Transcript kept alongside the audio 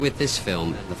With this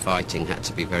film, the fighting had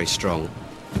to be very strong.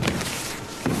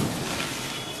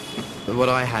 But what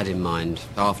I had in mind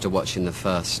after watching the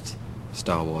first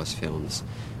Star Wars films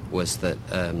was that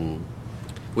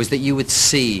you would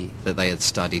see that they had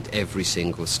studied every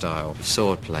single style of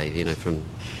swordplay, from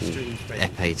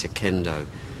epee to kendo.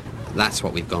 That's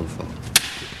what we've gone for.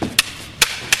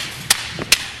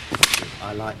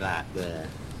 I like that there.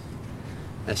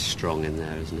 That's strong in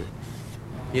there, isn't it?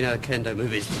 The kendo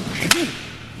movies.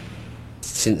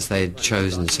 Since they had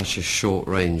chosen such a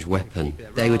short-range weapon,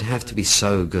 they would have to be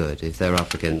so good if they're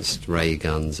up against ray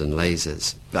guns and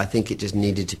lasers. I think it just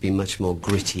needed to be much more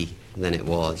gritty than it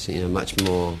was, much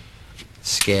more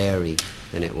scary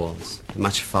than it was,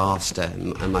 much faster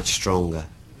and much stronger.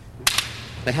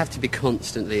 They have to be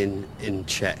constantly in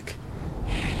check.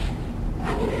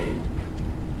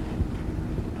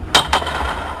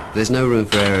 There's no room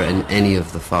for error in any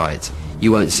of the fights.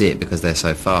 You won't see it because they're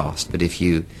so fast, but if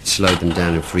you slow them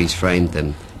down and freeze-framed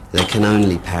them, they can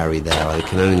only parry there, or they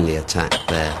can only attack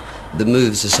there. The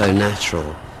moves are so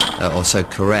natural, or so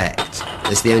correct.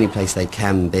 It's the only place they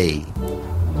can be.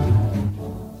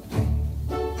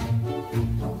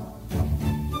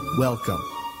 Welcome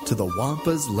to the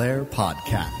Wampa's Lair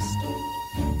podcast.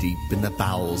 Deep in the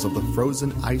bowels of the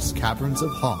frozen ice caverns of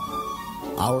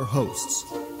Hoth, our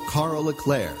hosts, Carl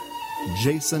Leclerc,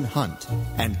 Jason Hunt,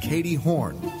 and Katie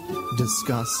Horn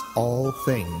discuss all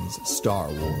things Star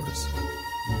Wars.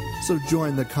 So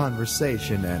join the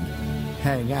conversation and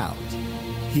hang out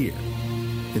here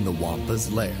in the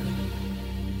Wampa's Lair.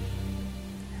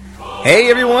 Hey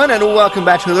everyone, and welcome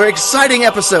back to another exciting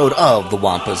episode of the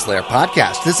Wampa's Lair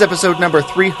podcast. This is episode number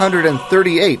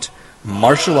 338,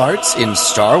 Martial Arts in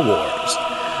Star Wars.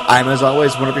 I'm, as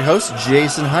always, one of your hosts,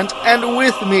 Jason Hunt, and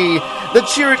with me, the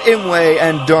Chirrut Imwe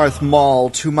and Darth Maul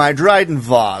to my Dryden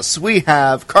Voss, we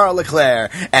have Carl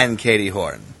Leclerc and Katie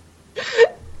Horn.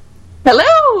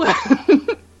 Hello!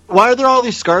 Why are there all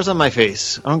these scars on my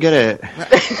face? I don't get it.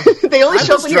 They only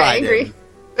show up when you're angry.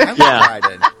 I'm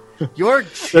Dryden. You're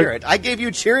Chirrut. I gave you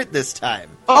Chirrut this time.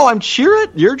 Oh, I'm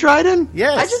Chirrut? You're Dryden?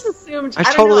 Yes. I just assumed... I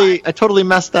totally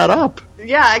messed that up.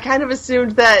 Yeah, I kind of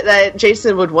assumed that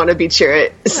Jason would want to be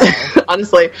Chirrut,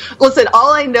 honestly. Listen,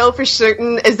 all I know for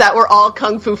certain is that we're all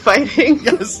kung fu fighting.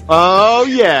 Yes. Oh,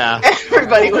 yeah.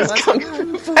 Everybody was kung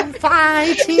fu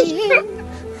fighting.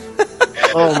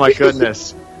 Oh, my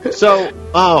goodness. So,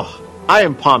 I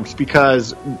am pumped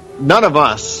because none of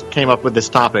us came up with this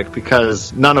topic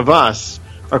because none of us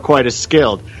are quite as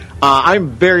skilled. I'm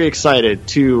very excited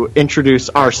to introduce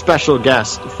our special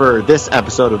guest for this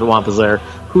episode of The Wampa's Lair,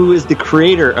 who is the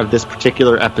creator of this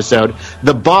particular episode,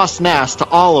 the boss nass to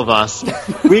all of us.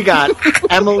 We got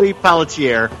Emily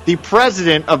Pelletier, the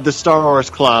president of the Star Wars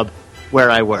Club,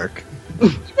 where I work. You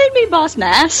made me boss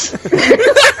nass. I'll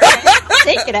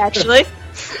take it, actually.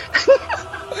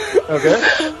 Okay.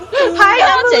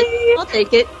 Hi, Emily! I'll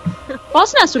take it.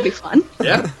 Boss nass would be fun.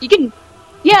 Yeah.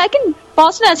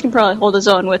 Boss nass can probably hold his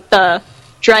own with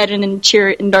Dryden and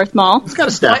Chirrut and Darth Maul. He's got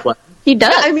a staff weapon. He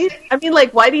does. I mean,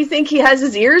 why do you think he has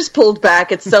his ears pulled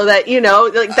back? It's so that,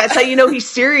 that's how you know he's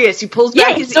serious. He pulls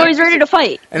back his so ears. he's ready to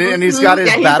fight. And he's got his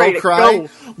battle cry.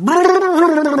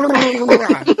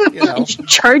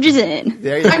 Charges in.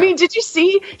 I mean, did you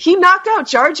see? He knocked out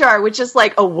Jar Jar with just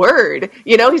like a word.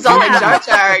 He's all like, Jar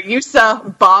Jar, you saw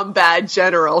bomb bad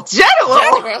general.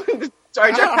 General!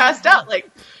 Jar Jar passed out.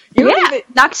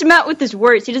 Knocks him out with his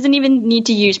words. He doesn't even need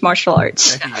to use martial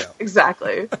arts.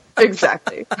 Exactly.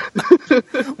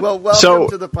 Well, welcome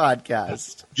to the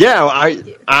podcast. Yeah,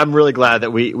 I'm really glad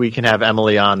that we can have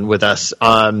Emily on with us.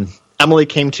 Emily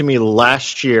came to me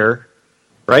last year,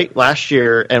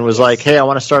 and was like, hey, I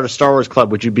want to start a Star Wars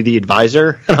club. Would you be the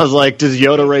advisor? And I was like, does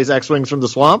Yoda raise X-Wings from the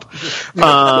swamp?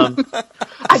 I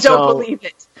don't believe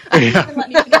it.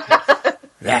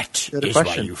 That is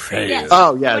why you failed. Yes.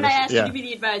 Oh, yeah. When I asked you to be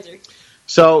the advisor.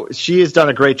 So she has done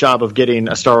a great job of getting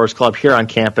a Star Wars club here on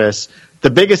campus.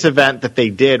 The biggest event that they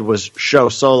did was show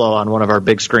Solo on one of our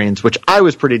big screens, which I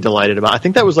was pretty delighted about. I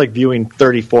think that was like viewing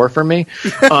 34 for me.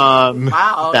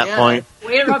 Wow. At that point.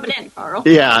 Way to rub it in, Carl.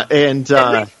 Yeah, and...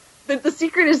 the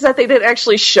secret is that they didn't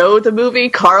actually show the movie.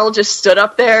 Carl just stood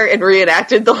up there and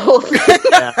reenacted the whole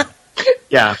thing.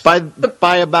 Yeah,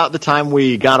 by about the time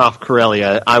we got off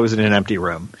Corellia, I was in an empty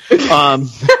room. Took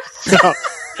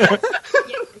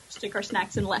our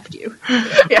snacks and left you.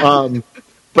 Yeah.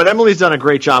 But Emily's done a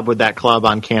great job with that club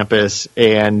on campus,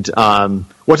 and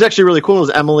what's actually really cool is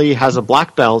Emily has a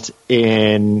black belt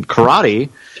in karate,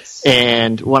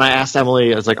 And when I asked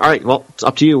Emily, I was like, all right, well, it's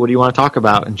up to you. What do you want to talk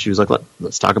about? And she was like,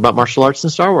 let's talk about martial arts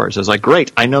and Star Wars. I was like,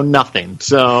 great, I know nothing.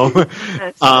 So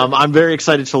I'm very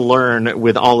excited to learn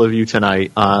with all of you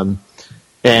tonight. And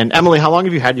Emily, how long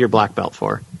have you had your black belt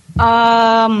for?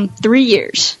 3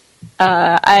 years.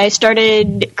 I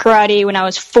started karate when I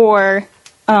was 4.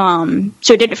 So I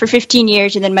did it for 15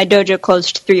 years, and then my dojo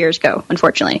closed 3 years ago,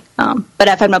 unfortunately. But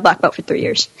I've had my black belt for 3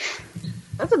 years.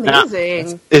 That's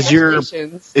amazing.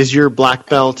 Is your black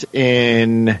belt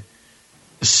in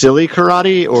silly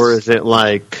karate, or is it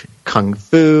like kung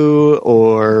fu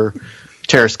or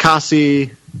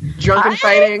terrace-kasi? Drunken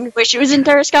fighting? Wish it was in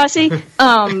terrace-kasi.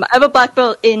 I have a black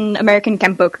belt in American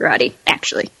Kempo karate,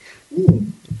 actually.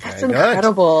 That's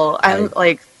incredible.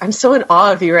 I'm so in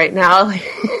awe of you right now.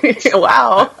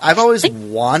 Wow. I've always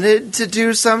wanted to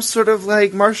do some sort of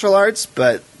like martial arts,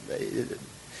 but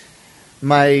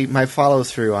my follow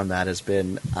through on that has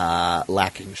been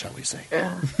lacking, shall we say?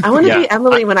 Yeah. I want to be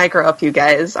Emily when I grow up, you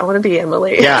guys. I want to be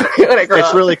Emily. Yeah, when I grow up.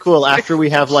 It's really cool. After we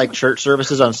have like church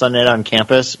services on Sunday night on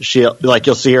campus,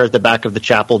 you'll see her at the back of the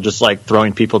chapel just like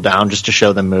throwing people down just to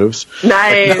show them moves.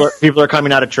 Nice. Like, people are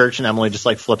coming out of church and Emily just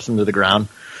like flips them to the ground.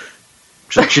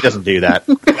 She doesn't do that.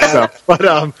 But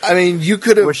I mean, you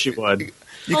could have. Wish she would.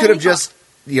 You could have just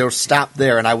stopped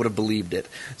there, and I would have believed it.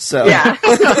 So yeah.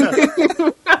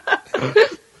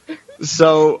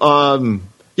 So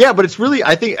but it's really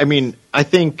I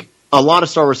think a lot of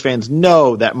Star Wars fans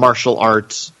know that martial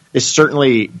arts is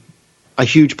certainly a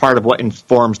huge part of what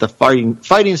informs the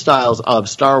fighting styles of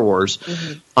Star Wars.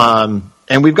 Mm-hmm.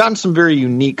 And we've gotten some very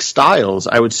unique styles,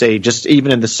 I would say, just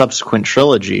even in the subsequent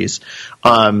trilogies.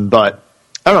 But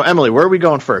I don't know, Emily, where are we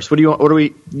going first? What do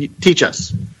we teach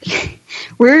us?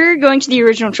 We're going to the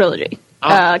original trilogy.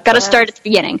 Got to start at the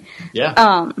beginning.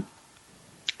 Yeah.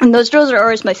 And those drills are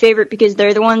always my favorite because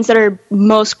they're the ones that are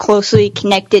most closely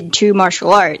connected to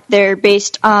martial art. They're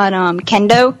based on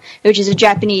kendo, which is a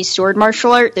Japanese sword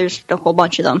martial art. There's a whole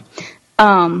bunch of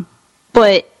them.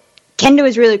 But kendo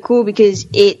is really cool because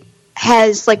it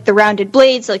has like the rounded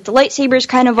blades like the lightsabers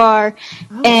kind of are,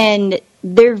 and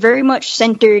they're very much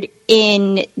centered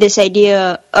in this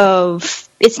idea of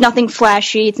it's nothing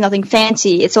flashy, it's nothing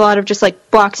fancy, it's a lot of just like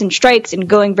blocks and strikes and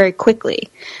going very quickly.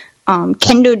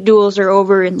 Kendo duels are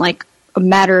over in like a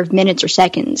matter of minutes or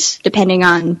seconds, depending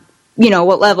on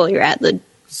what level you're at.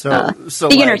 So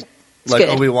beginner, like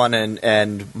Obi-Wan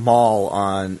and Maul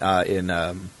on in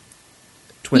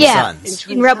Twin Suns.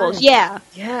 In Rebels, yeah,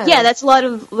 that's a lot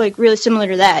of like really similar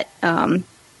to that.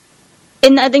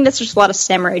 And I think that's just a lot of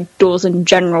samurai duels in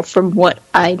general, from what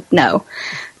I know.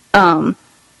 Kendo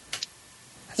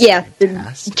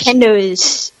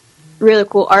is really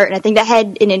cool art, and I think that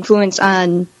had an influence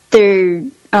on their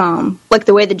like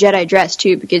the way the Jedi dress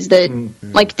too, because their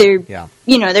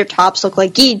their tops look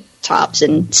like gi tops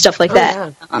and stuff like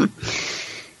that. Yeah.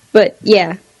 But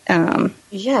yeah.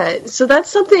 So that's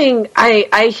something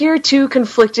I hear two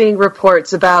conflicting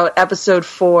reports about Episode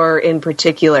 4 in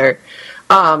particular.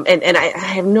 And I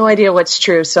have no idea what's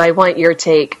true, so I want your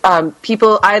take.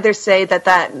 People either say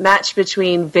that match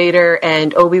between Vader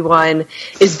and Obi-Wan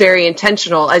is very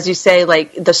intentional. As you say,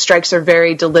 like, the strikes are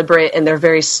very deliberate and they're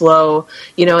very slow,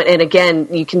 and again,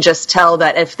 you can just tell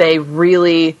that if they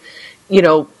really,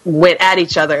 went at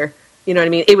each other,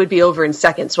 it would be over in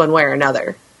seconds one way or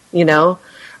another,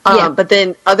 But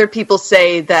then other people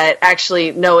say that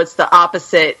actually, no, it's the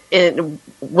opposite.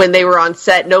 When they were on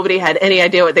set, nobody had any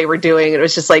idea what they were doing. It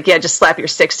was just like, just slap your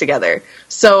sticks together.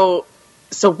 So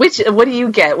what do you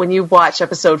get when you watch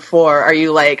Episode 4? Are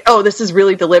you like, oh, this is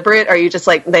really deliberate? Or are you just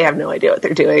like, they have no idea what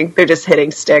they're doing? They're just hitting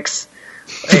sticks.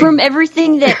 From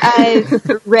everything that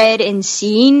I've read and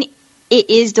seen,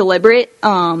 it is deliberate.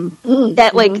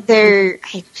 That like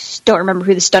I don't remember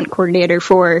who the stunt coordinator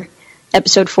for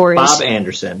Episode 4 is. Bob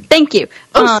Anderson. Thank you.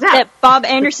 That Bob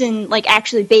Anderson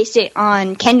actually based it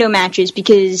on kendo matches,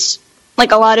 because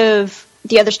like a lot of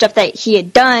the other stuff that he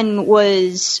had done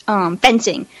was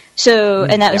fencing. So,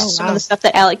 and that was some of the stuff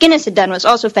that Alec Guinness had done was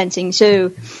also fencing.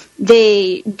 So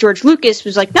George Lucas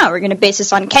was like, no, we're going to base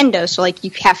this on kendo. So like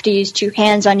you have to use two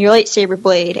hands on your lightsaber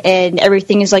blade, and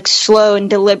everything is like slow and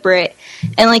deliberate.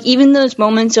 And like even those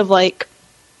moments of like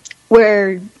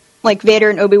where like Vader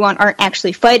and Obi-Wan aren't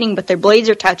actually fighting, but their blades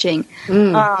are touching.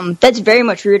 That's very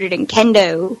much rooted in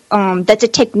kendo. That's a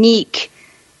technique.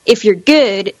 If you're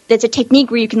good, that's a technique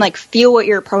where you can like feel what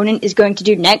your opponent is going to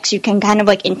do next. You can kind of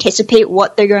like anticipate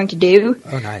what they're going to do.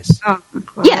 Oh, nice.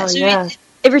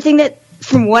 Everything that,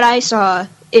 from what I saw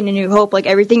in A New Hope, like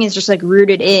everything is just like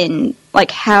rooted in like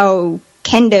how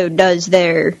kendo does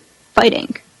their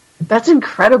fighting. That's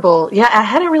incredible. Yeah, I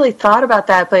hadn't really thought about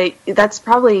that, but that's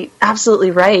probably absolutely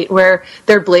right, where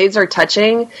their blades are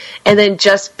touching, and then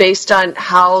just based on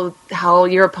how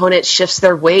your opponent shifts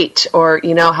their weight, or,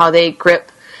 how they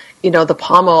grip, the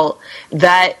pommel,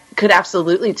 that could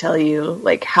absolutely tell you,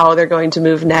 like, how they're going to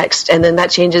move next, and then that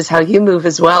changes how you move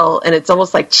as well, and it's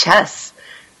almost like chess.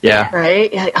 Yeah.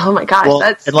 Right? Like, oh my gosh, well,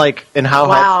 that's... and how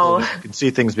wow. helpful you can see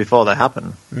things before they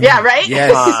happen. Yeah, right?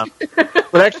 Yes.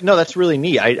 But actually, no, that's really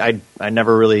neat. I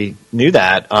never really knew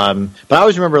that. But I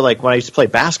always remember, like, when I used to play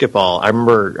basketball, I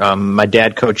remember my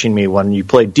dad coaching me when you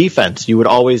played defense, you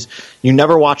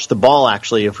never watch the ball,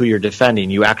 actually, of who you're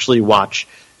defending. You actually watch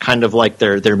kind of like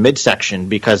their midsection,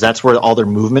 because that's where all their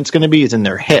movement's going to be, is in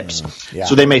their hips. Yeah.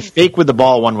 So they may fake with the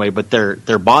ball one way, but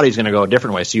their body's going to go a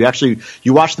different way. So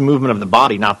you watch the movement of the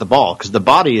body, not the ball, because the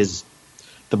body is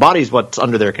what's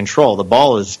under their control. The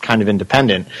ball is kind of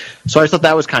independent. So I thought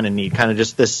that was kind of neat, kind of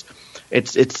just this.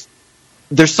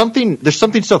 There's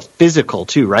something so physical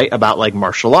too, right, about like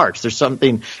martial arts. There's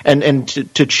something, and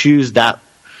to choose that.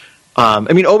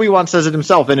 Obi-Wan says it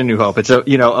himself in A New Hope. It's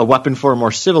a weapon for a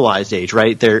more civilized age,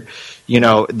 right?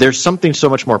 There's something so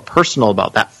much more personal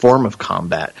about that form of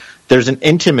combat. There's an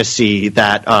intimacy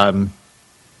that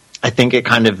I think it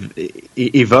kind of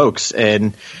evokes,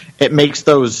 and it makes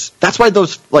those. That's why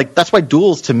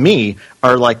duels to me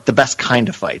are like the best kind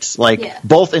of fights.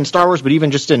 Both in Star Wars, but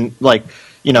even just in like.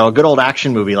 A good old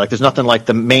action movie. Like, there's nothing like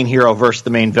the main hero versus the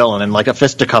main villain, and like a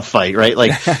fisticuff fight, right?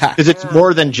 Like, because it's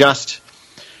more than just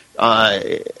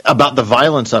about the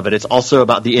violence of it. It's also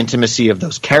about the intimacy of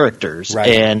those characters,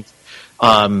 right.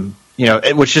 And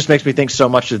which just makes me think so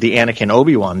much of the Anakin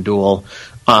Obi-Wan duel.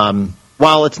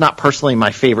 While it's not personally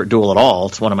my favorite duel at all,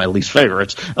 it's one of my least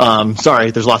favorites. Sorry,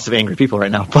 there's lots of angry people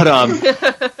right now, but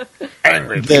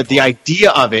the idea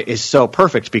of it is so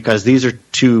perfect, because these are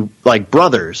two like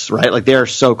brothers, right? Like, they are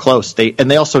so close. They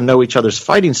also know each other's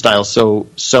fighting styles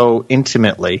so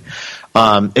intimately.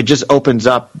 It just opens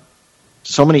up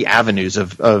so many avenues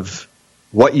of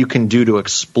what you can do to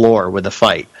explore with a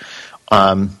fight.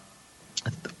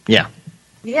 Yeah.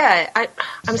 Yeah,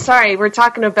 I'm sorry. We're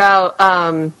talking about,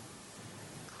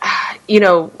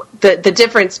 the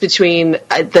difference between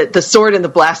the sword and the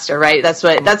blaster, right? That's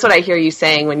what I hear you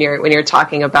saying when you're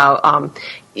talking about,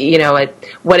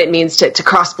 what it means to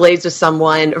cross blades with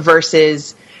someone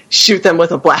versus shoot them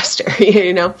with a blaster.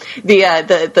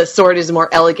 The sword is more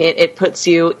elegant. It puts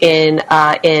you in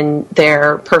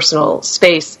their personal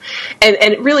space, and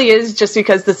it really is just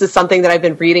because this is something that I've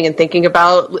been reading and thinking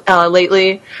about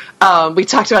lately. We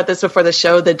talked about this before the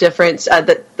show. The difference,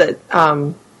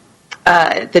 the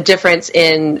difference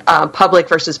in public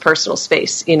versus personal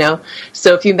space.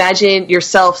 So if you imagine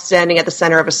yourself standing at the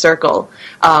center of a circle,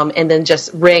 and then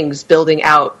just rings building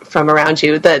out from around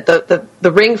you, the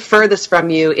ring furthest from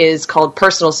you is called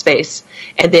personal space,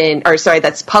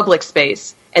 that's public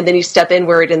space. And then you step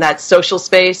inward in that social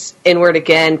space, inward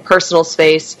again, personal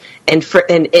space, and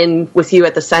in with you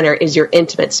at the center is your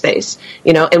intimate space.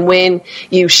 And when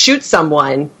you shoot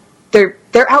someone, they're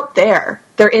out there.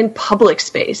 They're in public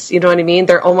space. You know what I mean?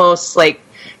 They're almost like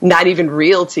not even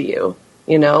real to you.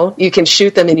 You can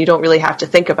shoot them and you don't really have to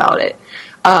think about it.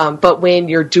 But when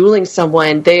you're dueling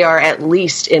someone, they are at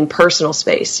least in personal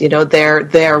space. They're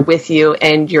there with you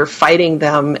and you're fighting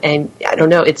them. And I don't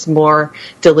know, it's more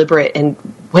deliberate and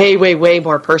way, way, way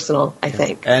more personal, I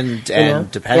think. And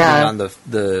depending on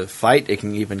the fight, it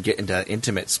can even get into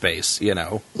intimate space,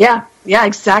 Yeah,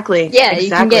 exactly. Yeah, exactly. You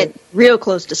can get real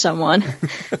close to someone.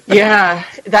 Yeah,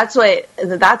 that's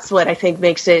what I think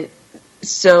makes it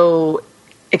so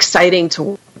exciting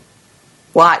to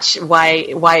watch. Why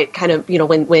it kind of,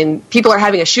 when people are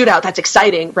having a shootout, that's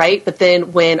exciting, right? But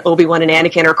then when Obi-Wan and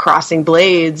Anakin are crossing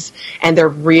blades and they're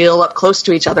real up close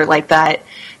to each other like that,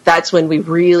 that's when we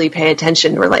really pay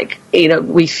attention. We're like,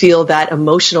 we feel that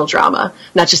emotional drama,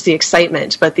 not just the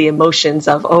excitement, but the emotions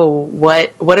of,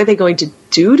 what are they going to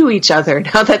do to each other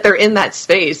now that they're in that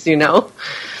space,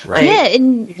 Right.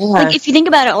 Like, if you think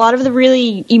about it, a lot of the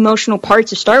really emotional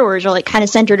parts of Star Wars are like kind of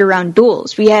centered around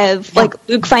duels. We have like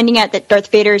Luke finding out that Darth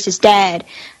Vader is his dad,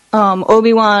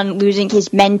 Obi-Wan losing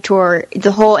his mentor,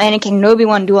 the whole Anakin and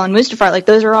Obi-Wan duel on Mustafar. Like,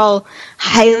 those are all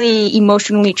highly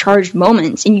emotionally charged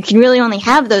moments, and you can really only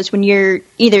have those when you're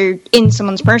either in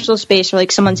someone's personal space or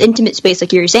like someone's intimate space,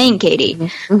 like you were saying, Katie.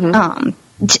 Mm-hmm.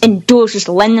 And duels just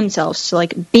lend themselves to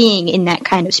like being in that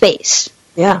kind of space.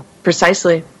 Yeah,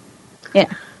 precisely.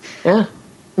 Yeah. Yeah.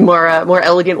 More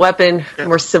elegant weapon,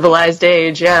 more civilized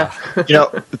age. Yeah.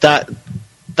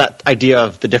 that idea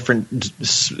of the different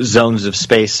zones of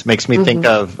space makes me think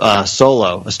of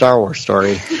Solo, a Star Wars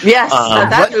story. Yes,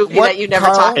 that movie that you never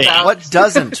talked about. What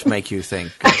doesn't make you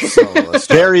think of Solo?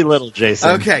 Very little,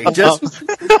 Jason. Okay, just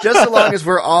so long as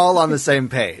we're all on the same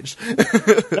page.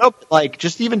 Nope, like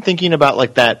just even thinking about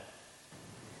like that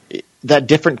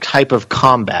different type of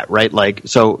combat, right? Like,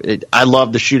 I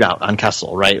love the shootout on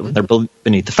Kessel, right? When they're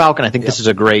beneath the Falcon. I think this is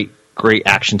a great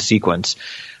action sequence.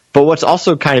 But what's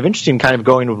also kind of interesting, kind of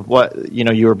going with what,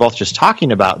 you were both just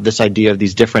talking about, this idea of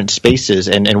these different spaces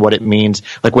and what it means,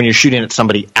 like when you're shooting at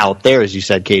somebody out there, as you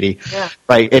said, Katie,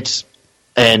 right? It's,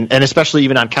 and especially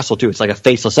even on Kessel too, it's like a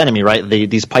faceless enemy, right?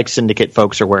 These Pike Syndicate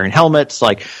folks are wearing helmets.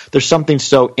 Like there's something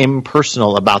so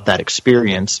impersonal about that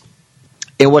experience.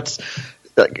 And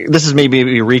this is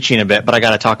maybe reaching a bit, but I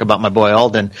got to talk about my boy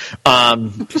Alden, /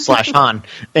 Han.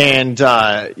 And,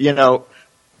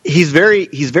 he's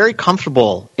very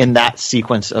comfortable in that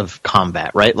sequence of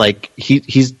combat, right? Like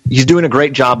he's doing a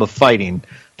great job of fighting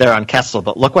there on Kessel,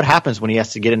 but look what happens when he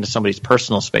has to get into somebody's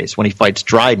personal space when he fights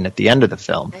Dryden at the end of the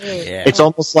film. Yeah. It's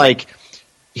almost like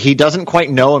he doesn't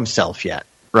quite know himself yet,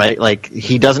 right? Like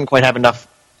he doesn't quite have enough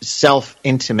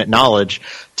self-intimate knowledge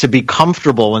to be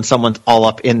comfortable when someone's all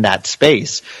up in that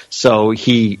space. So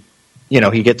he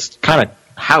gets kind of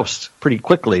housed pretty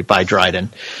quickly by Dryden.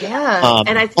 Yeah.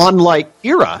 And unlike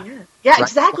Kira. Yeah,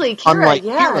 exactly. Kira, unlike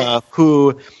Kira,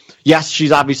 who, yes,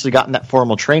 she's obviously gotten that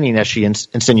formal training, as she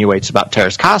insinuates about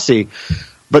Teräs Käsi,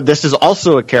 but this is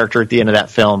also a character at the end of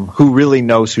that film who really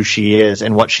knows who she is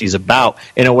and what she's about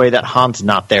in a way that Han's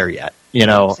not there yet.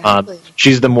 Exactly.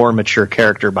 She's the more mature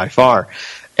character by far.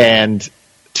 And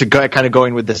to kind of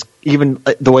going with this, even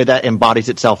the way that embodies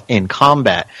itself in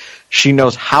combat, she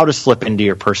knows how to slip into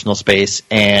your personal space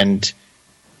and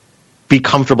be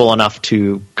comfortable enough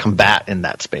to combat in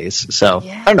that space. So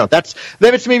I don't know. That's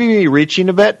maybe me reaching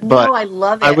a bit, but no, I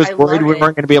love it. I was worried we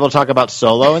weren't going to be able to talk about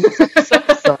Solo in this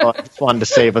episode, so I just wanted to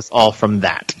save us all from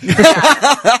that. No,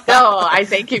 I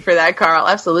thank you for that, Carl.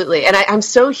 Absolutely, and I'm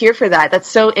so here for that. That's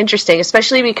so interesting,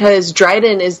 especially because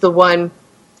Dryden is the one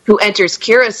who enters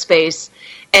Kira's space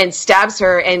and stabs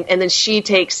her, and then she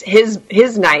takes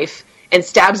his knife and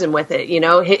stabs him with it.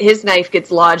 His knife gets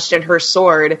lodged in her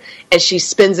sword as she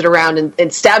spins it around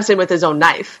and stabs him with his own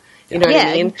knife. You know what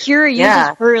I mean? And Kira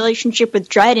uses her relationship with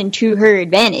Dryden to her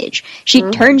advantage. She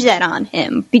turns that on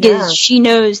him because she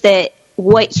knows that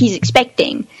what he's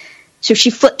expecting. So she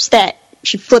flips the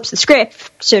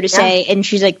script, so to say, and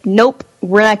she's like, nope,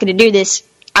 we're not going to do this.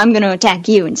 I'm going to attack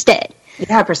you instead.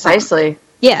 Yeah, precisely.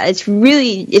 It's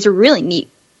a really neat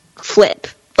flip.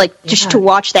 Like, just to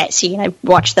watch that scene. I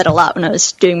watched that a lot when I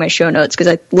was doing my show notes because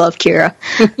I love Kira.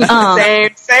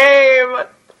 Same.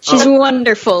 She's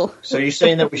wonderful. So you're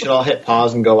saying that we should all hit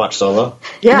pause and go watch Solo?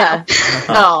 Yeah.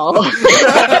 No. Maybe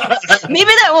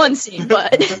that one scene,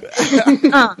 but...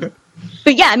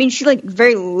 but yeah, I mean, she, like,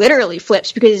 very literally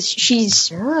flips because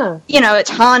she's... it's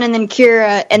Han and then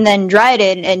Kira and then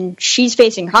Dryden, and she's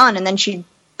facing Han, and then she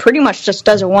pretty much just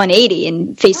does a 180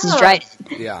 and faces Dryden.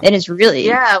 Yeah. And it's really...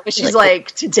 Yeah, when she's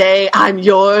like, today I'm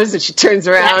yours, and she turns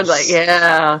around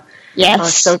Yes. Oh,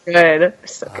 so good.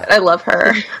 So good. I love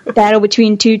her. Battle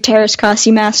between two Teräs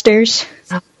Käsi masters.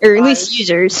 Or at least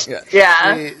users.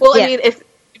 Yeah. Well, I mean, if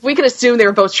we can assume they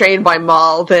were both trained by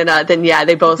Maul, then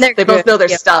they both know their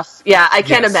stuff. Yeah, I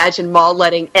can't imagine Maul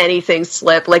letting anything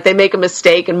slip. Like, they make a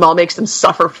mistake and Maul makes them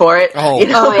suffer for it.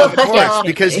 Of course,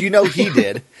 because he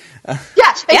did.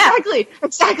 Exactly.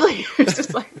 It's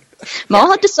just like... Maul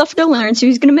had to suffer to learn, so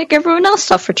he's going to make everyone else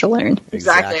suffer to learn.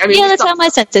 Exactly. I mean, that's how my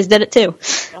senses did it too.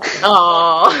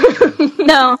 Oh.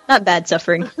 No, not bad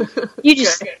suffering.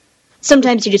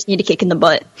 Sometimes you just need a kick in the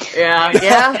butt.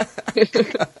 Yeah.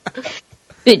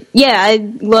 But I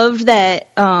loved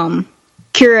that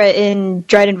Kira and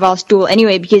Dryden Voss duel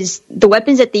anyway, because the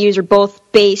weapons that they use are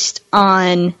both based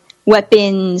on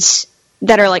weapons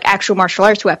that are like actual martial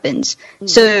arts weapons.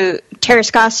 So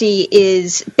Teräs Käsi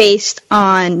is based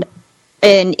on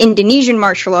an Indonesian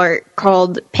martial art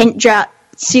called Pencak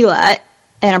Silat,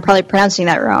 and I'm probably pronouncing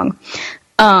that wrong.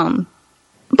 But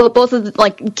both of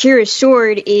Kira's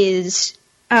sword is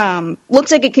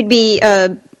looks like it could be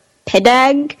a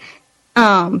pedag,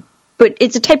 but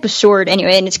it's a type of sword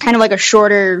anyway, and it's kind of like a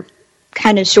shorter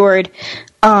kind of sword.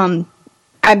 I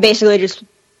basically just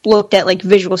looked at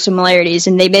visual similarities,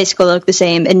 and they basically look the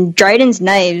same. And Dryden's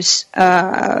knives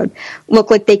look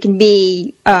like they can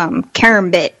be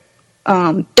karambit,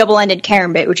 double-ended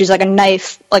karambit, which is like a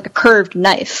knife, like a curved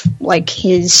knife, like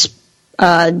his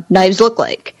knives look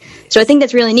like. So I think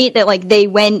that's really neat that they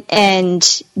went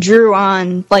and drew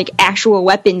on actual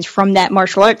weapons from that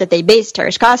martial art that they based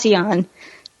Teräs Käsi on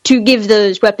to give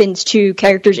those weapons to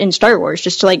characters in Star Wars,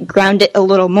 just to like ground it a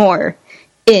little more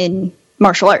in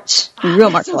martial arts, in real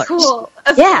martial arts. Cool.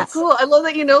 That's Yeah. so cool. I love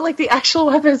that you know like the actual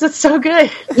weapons. It's so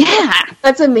good. Yeah.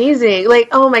 That's amazing. Like,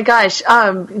 oh my gosh.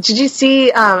 Did you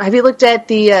see? Have you looked at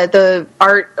the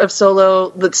art of Solo,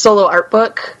 the Solo art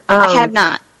book? I have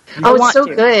not. Oh, it's so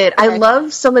good. I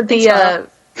love some of the.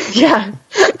 Yeah,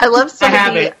 I love some I of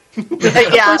have the.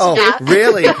 Yeah. Oh,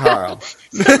 really, Carl?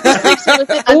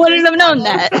 I wouldn't have known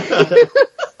that.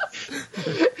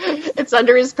 It's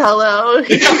under his pillow.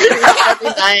 Every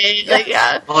night. Like,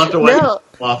 yeah. I'll have to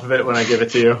wipe off of it when I give it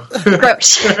to you.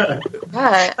 Gross. Yeah,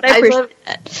 But I appreciate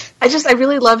that. I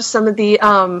really love some of the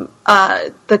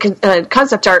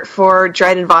concept art for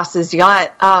Dryden Voss's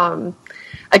yacht.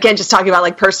 Again, just talking about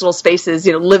like personal spaces,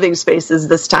 living spaces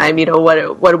this time,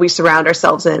 what do we surround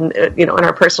ourselves in, in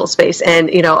our personal space. And,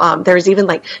 there's even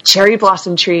like cherry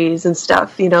blossom trees and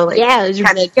stuff, like. Yeah, it was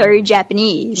very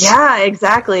Japanese. Yeah,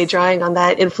 exactly. Drawing on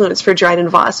that influence for Dryden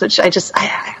Voss, which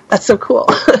that's so cool.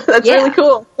 That's really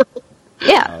cool.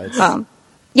 Yeah.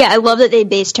 Yeah, I love that they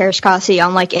based Terraskasi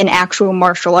on like an actual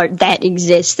martial art that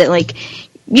exists, that like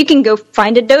you can go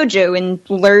find a dojo and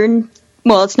learn.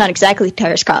 Well, it's not exactly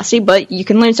Terraskasi, but you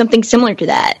can learn something similar to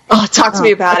that. Oh, talk to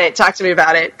me about it. Talk to me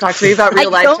about it. Talk to me about real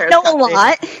life Terraskasi. I don't know a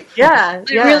lot. Yeah.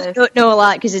 I really don't know a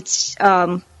lot because it's,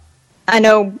 I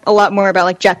know a lot more about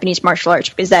like Japanese martial arts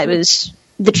because that was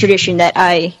the tradition that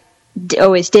I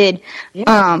always did.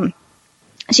 Yeah.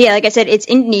 So yeah, like I said, it's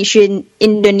Indonesian,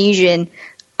 and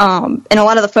a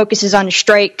lot of the focus is on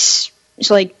strikes,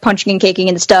 so like punching and kicking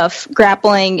and stuff,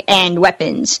 grappling and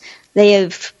weapons. They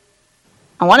have,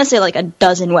 I want to say like a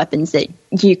dozen weapons that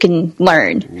you can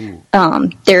learn,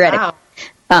 theoretically,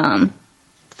 from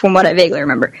what I vaguely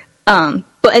remember. But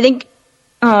I think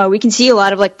we can see a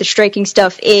lot of like the striking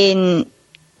stuff in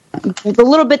the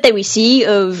little bit that we see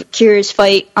of Kira's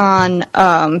fight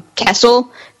on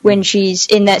Castle when she's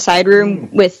in that side room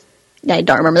with, I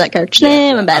don't remember that character's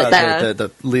name. I'm bad at that.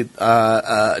 The lead,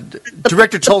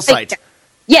 Director Tolsite.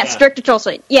 Yes, Director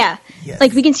Tolsite. Yeah. Yes.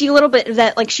 Like, we can see a little bit of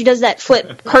that, like, she does that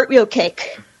flip cartwheel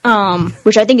kick,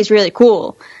 which I think is really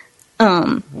cool.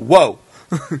 Whoa.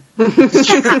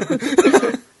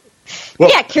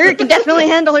 Yeah, Kira can definitely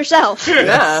handle herself.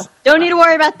 Yeah. Don't need to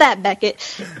worry about that, Beckett.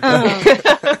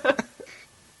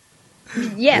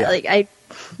 Like, I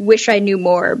wish I knew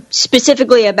more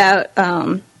specifically about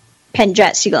Penjat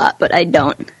Silat, but I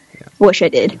don't. Yeah. Wish I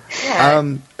did.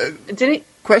 Yeah. Did he?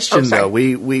 Question though,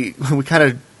 we kind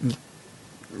of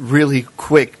really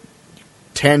quick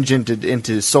tangented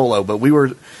into Solo, but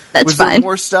was there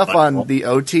more stuff on the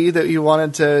OT that you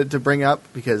wanted to bring up?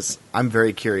 Because I'm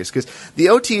very curious. Because the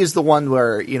OT is the one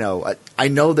where I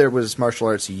know there was martial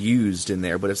arts used in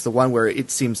there, but it's the one where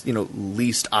it seems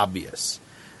least obvious.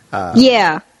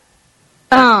 Yeah.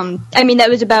 I mean, that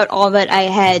was about all that I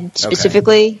had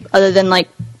specifically, other than like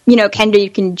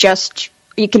kendo.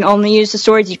 You can only use the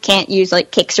swords. You can't use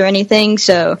like kicks or anything.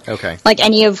 So, like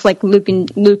any of like Luke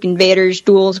and Vader's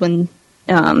duels when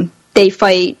they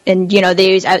fight and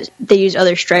they use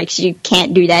other strikes. You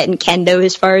can't do that in kendo,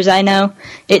 as far as I know.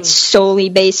 It's solely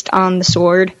based on the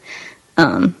sword.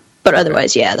 But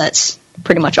otherwise, yeah, that's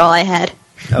pretty much all I had.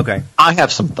 Okay, I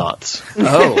have some thoughts.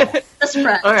 Oh, a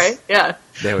surprise. All right, yeah.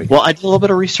 There we go. Well, I did a little bit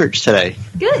of research today.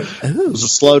 Good. It was a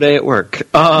slow day at work.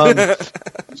 Yeah,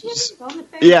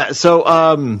 so,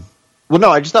 I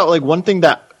just thought, like, one thing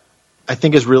that I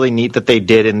think is really neat that they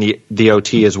did in the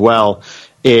OT as well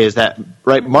is that,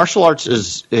 right, martial arts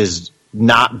is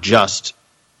not just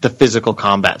the physical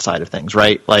combat side of things,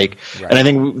 right? Like, and I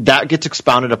think that gets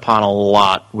expounded upon a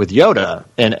lot with Yoda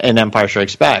in Empire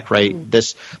Strikes Back, right?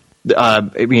 This,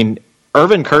 Irvin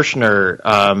Kershner,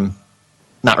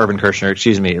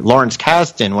 Lawrence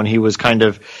Kasdan, when he was kind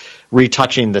of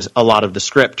retouching a lot of the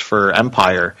script for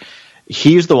Empire,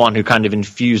 he's the one who kind of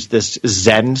infused this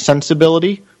Zen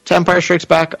sensibility to Empire Strikes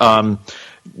Back.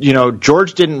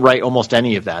 George didn't write almost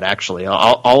any of that, actually.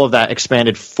 All of that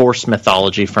expanded Force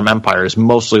mythology from Empire is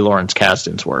mostly Lawrence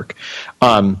Kasdan's work.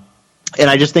 And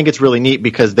I just think it's really neat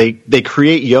because they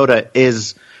create Yoda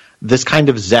as this kind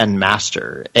of Zen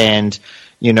master. And,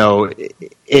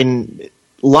 in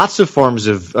lots of forms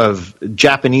of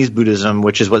Japanese Buddhism,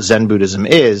 which is what Zen Buddhism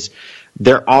is,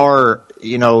 there are,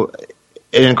 an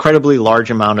incredibly large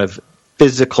amount of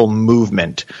physical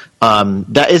movement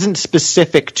that isn't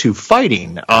specific to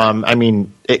fighting.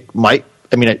 It's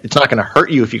not going to hurt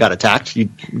you if you got attacked.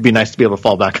 It'd be nice to be able to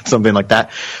fall back on something like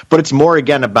that. But it's more,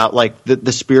 again, about like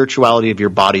the spirituality of your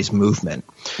body's movement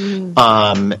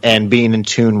and being in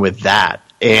tune with that.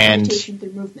 And meditation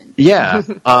through movement. Yeah.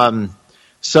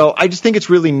 So I just think it's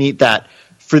really neat that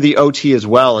for the OT as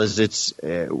well is it's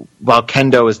while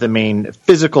kendo is the main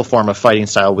physical form of fighting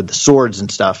style with the swords and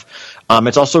stuff,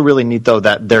 it's also really neat though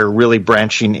that they're really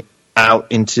branching out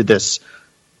into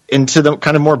the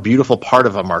kind of more beautiful part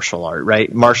of a martial art,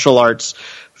 right? Martial arts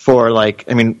for I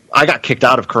got kicked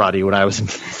out of karate when I was in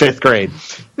 5th grade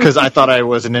because I thought I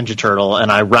was a Ninja Turtle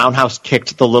and I roundhouse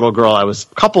kicked the little girl I was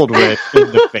coupled with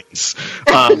in the face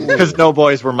because no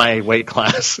boys were my weight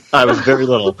class. I was very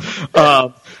little.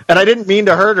 And I didn't mean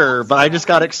to hurt her, but I just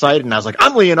got excited and I was like,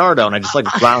 I'm Leonardo, and I just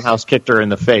roundhouse kicked her in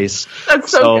the face. That's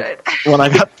so good. When I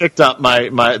got picked up,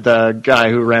 the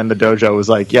guy who ran the dojo was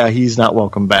like, yeah, he's not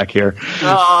welcome back here.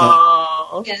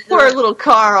 Oh, poor little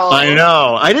Carl. I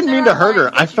know. I didn't mean to hurt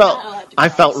her. I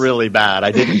felt really bad.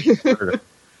 I didn't mean to hurt her.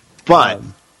 But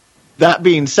that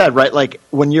being said, right,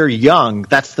 when you're young,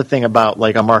 that's the thing about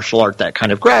a martial art that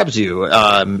kind of grabs you.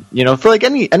 For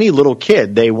any little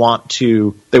kid, they want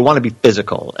to be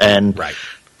physical and right.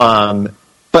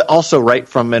 But also right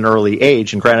from an early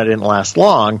age, and granted it didn't last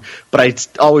long, but I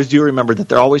always do remember that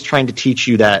they're always trying to teach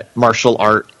you that martial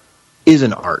art is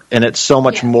an art, and it's so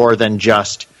much more than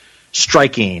just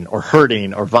striking or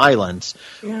hurting or violence.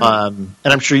 Yeah. And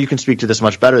I'm sure you can speak to this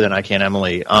much better than I can,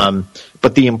 Emily.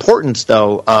 But the importance,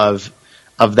 though, of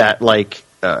that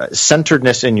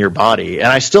centeredness in your body, and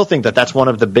I still think that that's one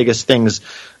of the biggest things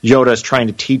Yoda is trying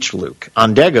to teach Luke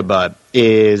on Dagobah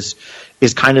is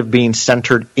kind of being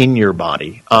centered in your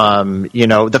body.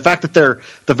 The fact that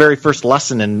the very first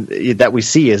lesson that we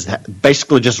see is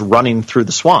basically just running through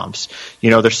the swamps.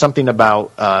 There's something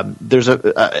about there's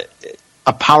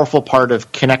a powerful part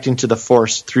of connecting to the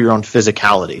Force through your own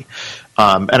physicality.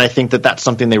 And I think that that's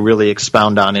something they really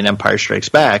expound on in Empire Strikes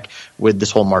Back with this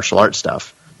whole martial arts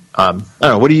stuff. I don't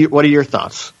know. What are your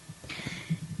thoughts?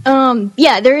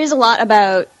 There is a lot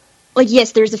about,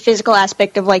 yes, there's the physical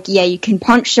aspect of, you can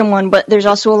punch someone, but there's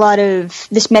also a lot of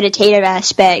this meditative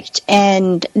aspect,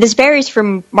 and this varies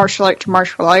from martial art to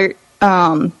martial art.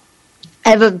 I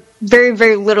have a very,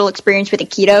 very little experience with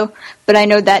Aikido, but I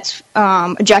know that's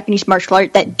a Japanese martial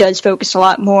art that does focus a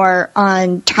lot more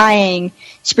on tying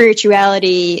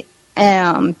spirituality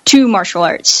to martial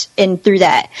arts and through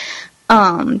that.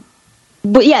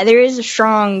 But yeah, there is a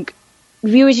strong...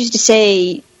 We always used to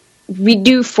say we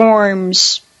do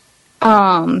forms,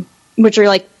 which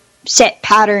are set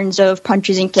patterns of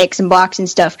punches and kicks and blocks and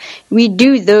stuff. We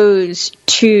do those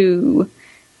to...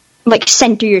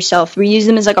 center yourself. We use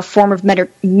them as a form of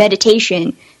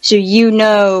meditation,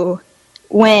 so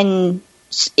when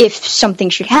if something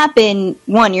should happen,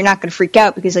 one, you're not going to freak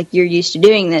out because you're used to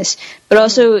doing this, but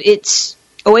also it's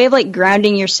a way of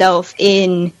grounding yourself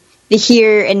in the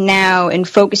here and now and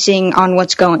focusing on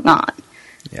what's going on.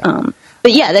 Yeah.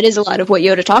 But yeah, that is a lot of what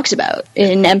Yoda talks about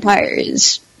in Empire,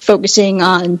 is focusing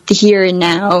on the here and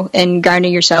now and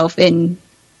grounding yourself in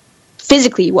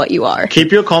physically what you are.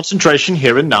 Keep your concentration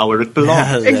here and now where it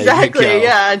belongs. Exactly,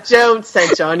 yeah. Don't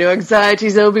send on your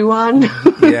anxieties, Obi-Wan.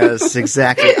 Yes,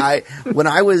 exactly. When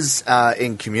I was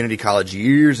in community college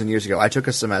years and years ago, I took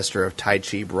a semester of Tai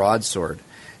Chi broadsword.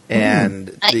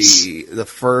 And nice. the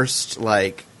first,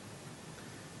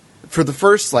 for the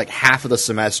first, half of the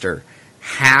semester,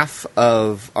 half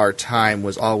of our time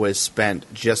was always spent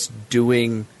just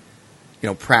doing,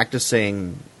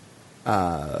 practicing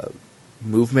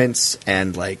movements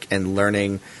and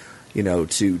learning,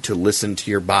 to listen to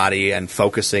your body and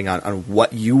focusing on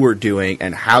what you were doing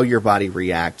and how your body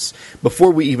reacts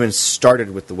before we even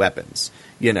started with the weapons,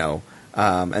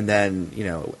 and then,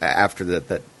 after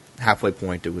that halfway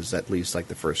point, it was at least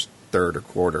the first third or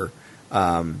quarter,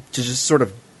 to just sort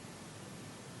of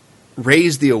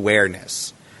raise the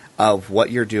awareness of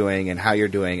what you're doing and how you're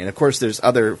doing. And of course there's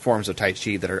other forms of Tai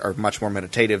Chi that are much more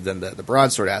meditative than the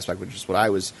broadsword aspect, which is what I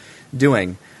was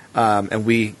doing. And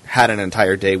we had an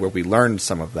entire day where we learned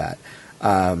some of that.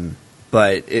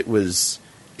 But it was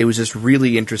just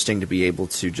really interesting to be able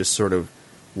to just sort of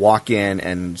walk in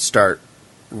and start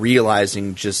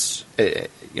realizing just,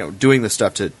 doing the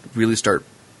stuff to really start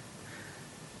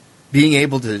being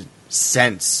able to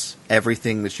sense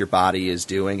everything that your body is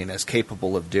doing and is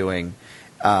capable of doing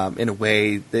in a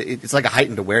way that it's like a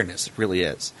heightened awareness. It really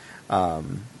is.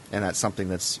 And that's something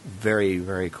that's very,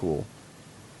 very cool.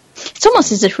 It's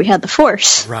almost as if we had the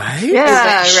Force. Right?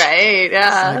 Yeah, right.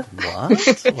 Yeah. What?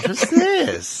 What is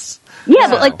this? Yeah,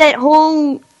 but that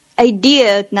whole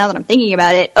idea, now that I'm thinking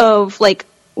about it, of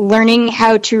learning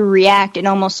how to react and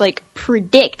almost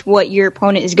predict what your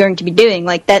opponent is going to be doing.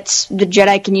 That's the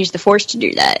Jedi can use the Force to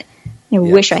do that. I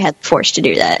wish I had the Force to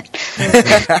do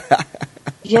that.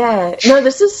 Yeah. No,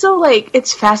 this is so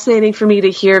it's fascinating for me to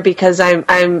hear because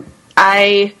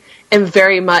I am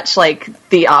very much like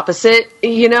the opposite.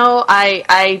 You know,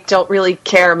 I don't really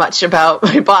care much about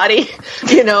my body,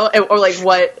 you know, or like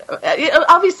what.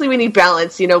 Obviously, we need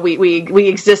balance. You know, we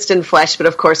exist in flesh, but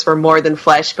of course, we're more than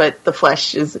flesh. But the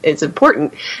flesh is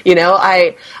important. You know,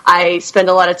 I spend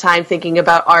a lot of time thinking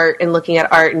about art and looking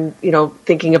at art, and you know,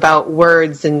 thinking about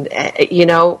words, and you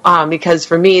know, because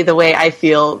for me, the way I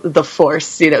feel the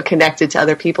force, you know, connected to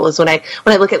other people is when I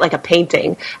look at like a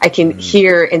painting, I can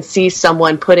hear and see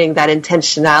someone putting that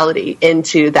intentionality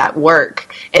into that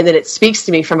work, and then it speaks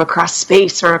to me from across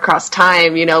space, from across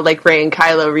time, you know, like Rey and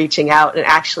Kylo reaching out and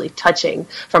actually touching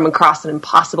from across an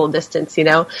impossible distance, you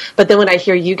know. But then when I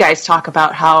hear you guys talk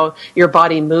about how your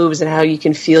body moves and how you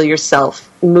can feel yourself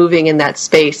moving in that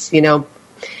space, you know,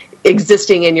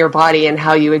 existing in your body, and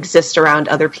how you exist around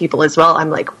other people as well, I'm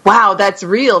like, wow, that's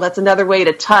real. That's another way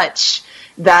to touch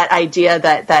that idea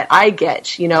that I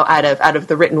get, you know, out of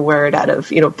the written word, out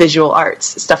of, you know, visual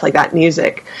arts, stuff like that,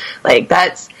 music. Like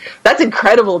that's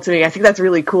incredible to me. I think that's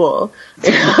really cool.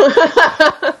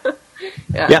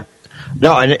 Yeah.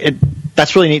 No, and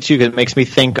that's really neat too, because it makes me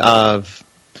think of,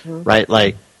 right,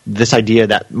 like this idea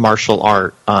that martial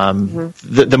art,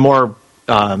 the more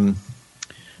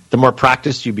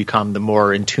practiced you become, the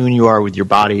more in tune you are with your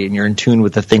body, and you're in tune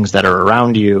with the things that are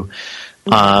around you.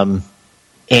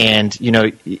 And, you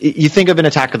know, you think of an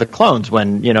Attack of the Clones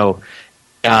when, you know,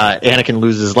 Anakin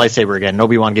loses his lightsaber again, and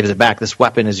Obi-Wan gives it back. This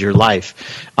weapon is your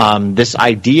life. This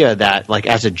idea that, like,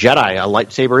 as a Jedi, a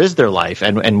lightsaber is their life.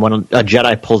 And when a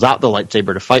Jedi pulls out the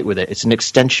lightsaber to fight with it, it's an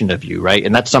extension of you, right?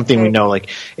 And that's something we know, like,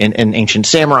 in ancient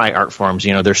samurai art forms,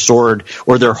 you know, their sword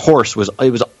or their horse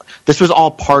this was all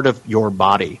part of your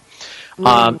body.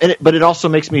 But it also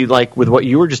makes me, like, with what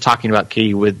you were just talking about,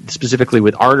 Katie, specifically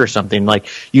with art or something, like,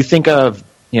 you think of,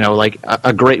 you know, like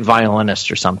a great violinist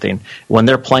or something. When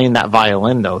they're playing that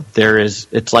violin, though,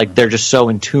 it's like they're just so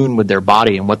in tune with their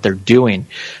body and what they're doing.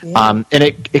 And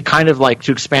it kind of, like,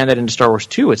 to expand that into Star Wars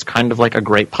 2, it's kind of like a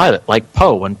great pilot, like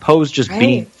Poe. When Poe's just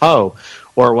being Poe,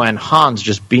 or when Han's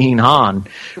just being Han,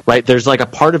 right? There's like a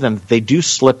part of them, they do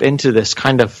slip into this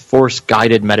kind of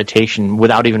force-guided meditation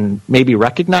without even maybe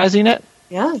recognizing it.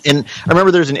 Yeah. And I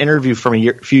remember there's an interview from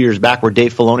a few years back where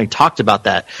Dave Filoni talked about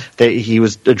that he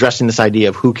was addressing this idea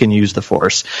of who can use the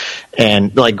Force,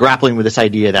 and, like, grappling with this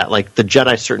idea that, like, the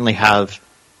Jedi certainly have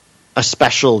a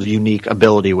special, unique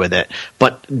ability with it.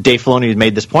 But Dave Filoni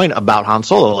made this point about Han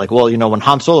Solo, like, well, you know, when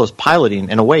Han Solo is piloting,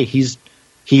 in a way, he's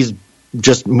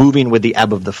just moving with the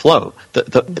ebb of the flow,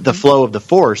 the flow of the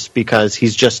Force, because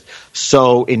he's just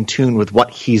so in tune with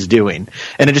what he's doing.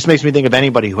 And it just makes me think of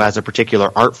anybody who has a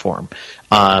particular art form.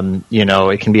 You know,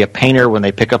 it can be a painter when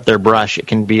they pick up their brush. It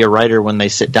can be a writer when they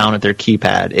sit down at their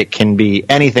keypad. It can be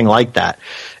anything like that.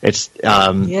 It's,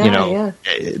 kind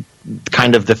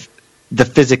of the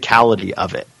physicality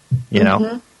of it, you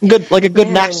know, like a good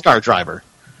NASCAR driver.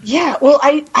 Yeah, well,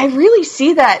 I really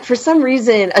see that. For some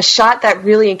reason, a shot that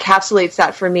really encapsulates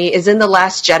that for me is in The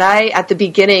Last Jedi at the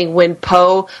beginning, when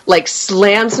Poe, like,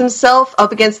 slams himself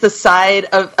up against the side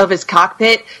of his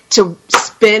cockpit to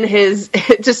spin his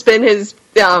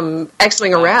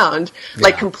X-Wing around,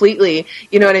 like, completely.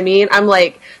 You know what I mean? I'm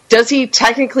like, does he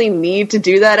technically need to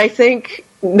do that? I think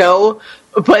no.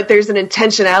 But there's an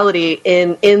intentionality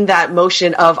in that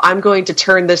motion of, I'm going to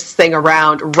turn this thing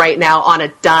around right now on a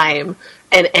dime.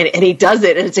 And he does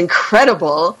it, and it's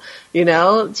incredible, you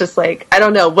know, just like, I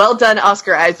don't know, well done,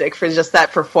 Oscar Isaac, for just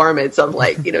that performance of,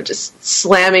 like, you know, just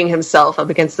slamming himself up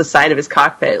against the side of his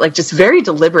cockpit, like, just very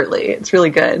deliberately. It's really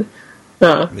good.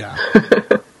 Yeah,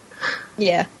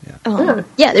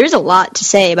 there's a lot to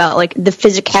say about, like, the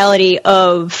physicality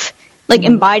of, like,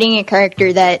 embodying a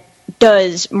character that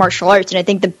does martial arts, and I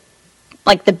think the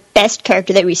best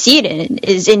character that we see it in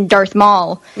is in Darth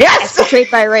Maul. Yes!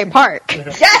 Portrayed by Ray Park.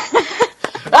 Yes!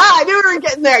 I knew we were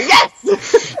getting there.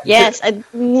 Yes! Yes, I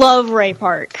love Ray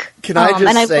Park. Can I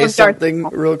just say something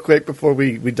real quick before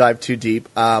we dive too deep?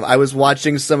 I was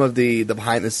watching some of the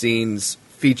behind-the-scenes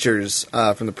features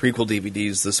from the prequel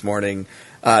DVDs this morning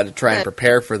to try and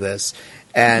prepare for this,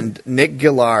 and Nick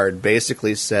Gillard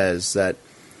basically says that,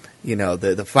 you know,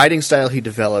 the fighting style he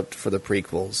developed for the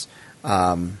prequels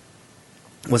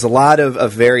was a lot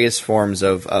of various forms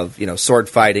of you know, sword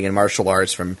fighting and martial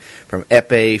arts, from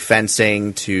epee,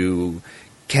 fencing, to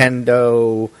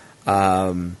kendo,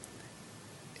 and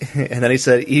then he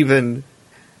said even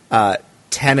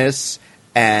tennis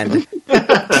and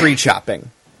tree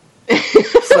chopping.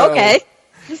 So okay.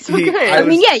 I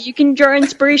mean, you can draw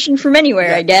inspiration from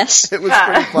anywhere, I guess. It was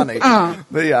pretty funny.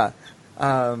 But yeah,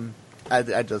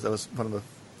 that was one of the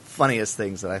funniest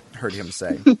things that I heard him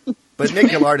say. But Nick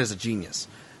Gillard is a genius.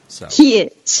 So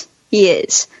He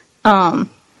is.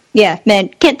 Yeah, man,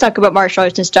 can't talk about martial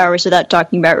arts in Star Wars without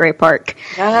talking about Ray Park.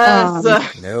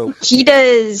 Yes. Nope. He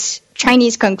does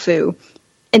Chinese Kung Fu,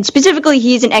 and specifically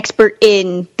he's an expert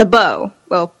in the bow.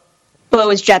 Well, bow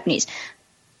is Japanese.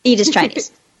 He does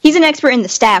Chinese. He's an expert in the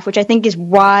staff, which I think is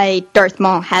why Darth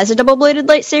Maul has a double-bladed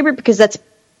lightsaber, because that's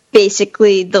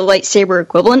basically the lightsaber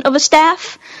equivalent of a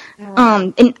staff.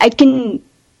 And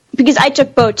because I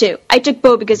took bow too. I took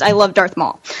bow because I love Darth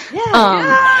Maul. Yeah,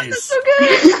 Nice. that's so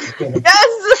good.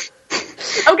 Yes.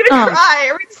 I'm gonna cry.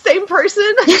 Are we the same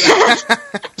person?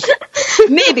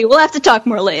 Maybe we'll have to talk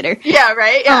more later. Yeah,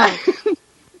 right. Yeah.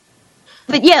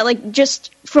 But yeah, like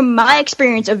just from my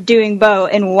experience of doing bow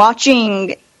and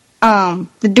watching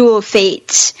the Duel of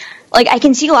Fates, like I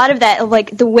can see a lot of that, of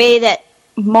like the way that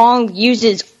Maul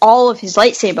uses all of his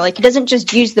lightsaber. Like he doesn't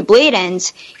just use the blade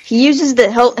ends; he uses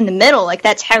the hilt in the middle. Like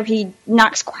that's how he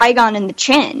knocks Qui-Gon in the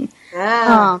chin.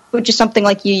 Yeah. Which is something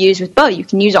like you use with bow. You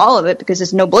can use all of it because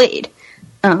there's no blade.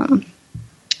 And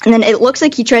then it looks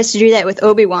like he tries to do that with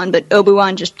Obi-Wan, but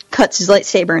Obi-Wan just cuts his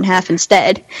lightsaber in half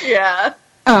instead. Yeah.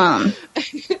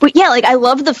 But yeah, like I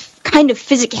love the kind of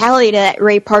physicality that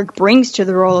Ray Park brings to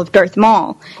the role of Darth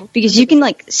Maul, because you can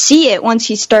like see it once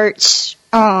he starts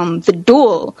the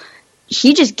duel.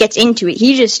 He just gets into it.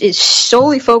 He just is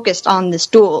solely focused on this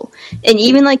duel. And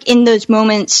even like in those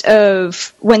moments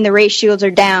of when the ray shields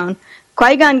are down,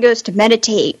 Qui-Gon goes to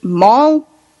meditate. Maul,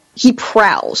 he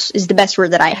prowls is the best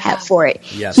word that I have for it.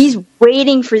 Yes. He's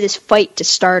waiting for this fight to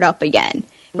start up again.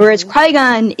 Whereas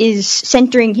Qui-Gon is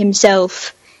centering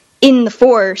himself in the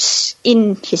Force,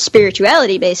 in his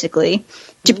spirituality, basically,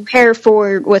 to prepare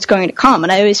for what's going to come.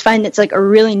 And I always find it's like a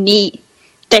really neat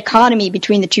dichotomy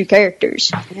between the two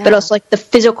characters, but also like the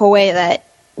physical way that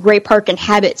Ray Park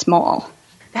inhabits Maul.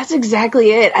 That's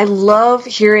exactly it. I love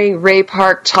hearing Ray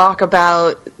Park talk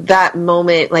about that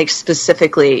moment, like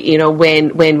specifically, you know,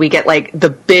 when we get like the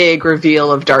big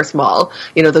reveal of Darth Maul,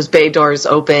 you know, those bay doors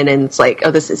open and it's like,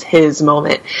 oh, this is his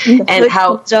moment. And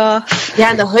how,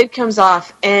 and the hood comes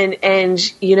off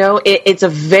and you know, it's a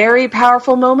very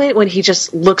powerful moment when he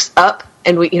just looks up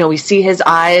and we see his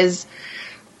eyes.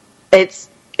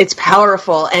 It's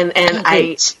powerful, and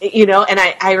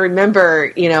I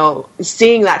remember, you know,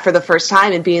 seeing that for the first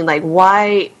time and being like,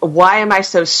 why am I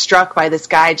so struck by this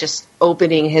guy just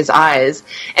opening his eyes?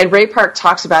 And Ray Park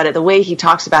talks about it. The way he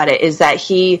talks about it is that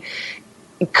he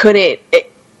couldn't.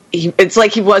 It's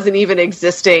like he wasn't even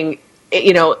existing.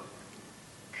 You know,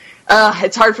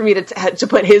 it's hard for me to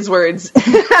put his words.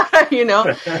 You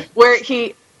know, where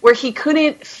he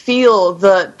couldn't feel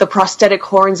the prosthetic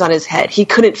horns on his head. He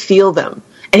couldn't feel them.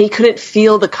 And he couldn't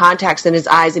feel the contacts in his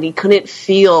eyes, and he couldn't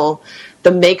feel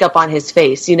the makeup on his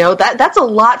face. You know, that's a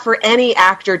lot for any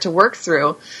actor to work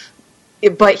through.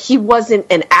 But he wasn't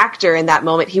an actor in that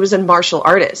moment. He was a martial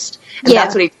artist. And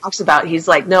that's what he talks about. He's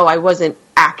like, no, I wasn't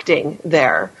acting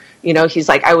there. You know, he's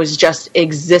like, I was just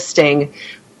existing.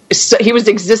 So he was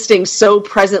existing so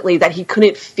presently that he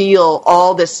couldn't feel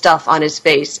all this stuff on his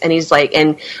face. And he's like,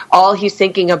 and all he's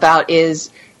thinking about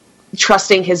is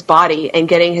trusting his body and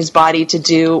getting his body to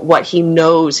do what he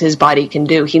knows his body can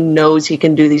do. He knows he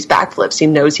can do these backflips. He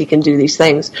knows he can do these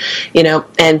things, you know,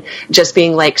 and just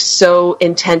being like so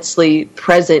intensely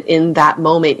present in that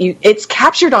moment. It's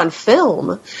captured on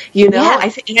film, you know. Yeah. I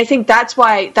think that's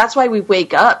why we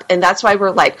wake up, and that's why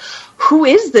we're like, who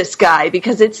is this guy?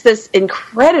 Because it's this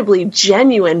incredibly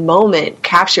genuine moment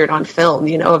captured on film,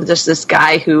 you know, of just this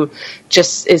guy who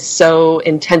just is so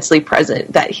intensely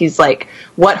present that he's like,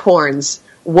 what horns,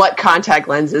 what contact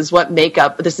lenses, what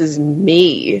makeup, this is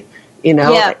me, you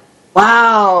know? Yeah. Like,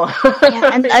 wow. Yeah,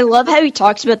 and I love how he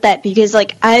talks about that, because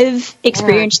like I've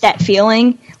experienced that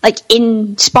feeling like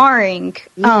in sparring.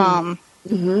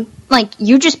 Like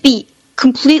you just be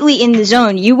completely in the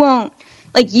zone. You won't,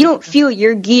 like, you don't feel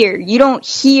your gear. You don't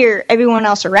hear everyone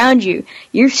else around you.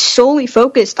 You're solely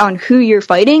focused on who you're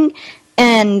fighting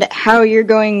and how you're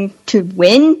going to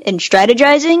win and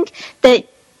strategizing, that,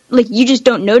 like, you just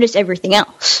don't notice everything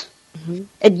else.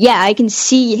 And yeah, I can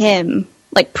see him,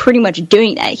 like, pretty much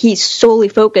doing that. He's solely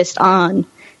focused on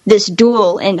this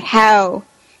duel and how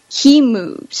he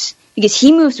moves, because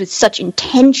he moves with such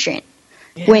intention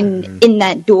when in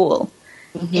that duel.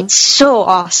 It's so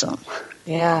awesome.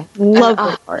 Yeah, love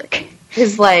the park.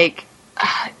 His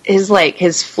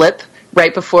flip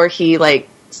right before he, like,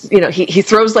 you know, he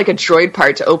throws like a droid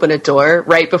part to open a door.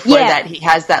 Right before that, he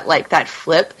has that, like, that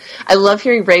flip. I love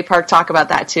hearing Ray Park talk about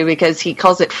that too, because he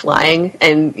calls it flying,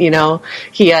 and you know,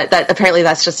 he that apparently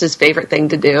that's just his favorite thing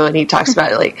to do. And he talks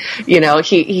about it, like, you know,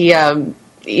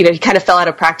 he kind of fell out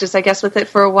of practice, I guess, with it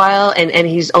for a while, and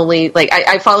he's only like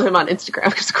I follow him on Instagram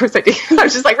because of course I do. I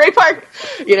was just like Ray Park,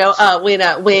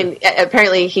 when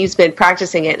apparently he's been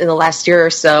practicing it in the last year or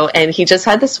so, and he just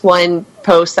had this one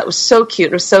post that was so cute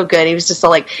and was so good. He was just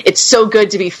like, it's so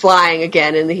good to be flying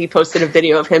again, and he posted a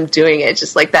video of him doing it,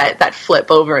 just like that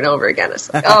flip over and over again.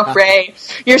 It's like, oh Ray,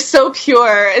 you're so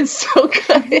pure and so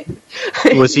good.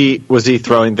 Was he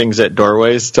throwing things at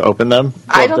doorways to open them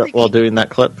while doing that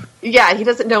clip? Yeah, he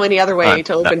doesn't know any other way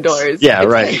to open doors. Yeah,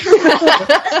 right.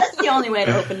 That's the only way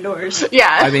to open doors. Yeah.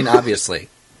 I mean, obviously.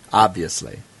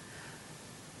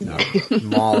 No,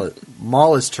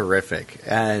 Maul is terrific,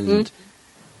 and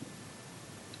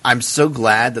I'm so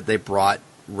glad that they brought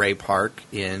Ray Park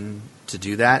in to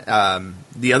do that.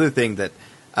 The other thing that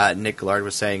Nick Gillard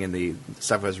was saying in the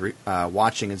stuff I was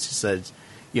watching is he said,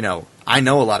 I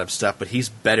know a lot of stuff, but he's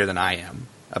better than I am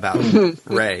about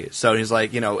Ray. So he's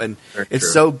like, and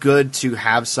it's so good to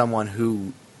have someone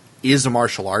who is a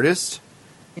martial artist,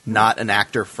 not an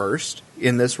actor first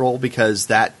in this role, because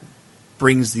that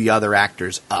brings the other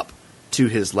actors up to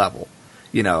his level.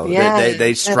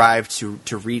 They strive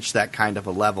to reach that kind of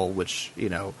a level, which,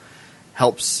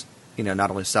 helps,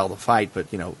 not only sell the fight, but,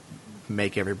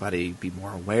 make everybody be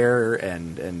more aware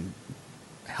and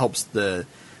helps the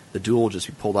duel just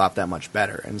be pulled off that much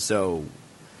better. And so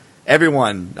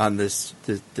everyone on the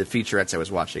featurettes I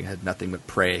was watching had nothing but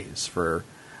praise for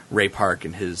Ray Park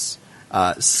and his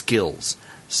skills.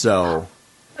 So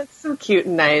that's so cute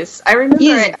and nice. I remember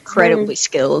he's incredibly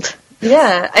skilled.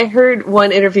 Yeah, I heard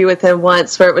one interview with him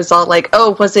once where it was all like,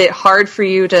 oh, was it hard for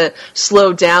you to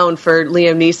slow down for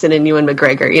Liam Neeson and Ewan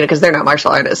McGregor? Because they're not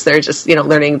martial artists. They're just,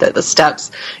 learning the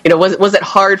steps. Was it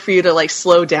hard for you to,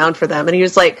 slow down for them? And he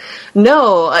was like,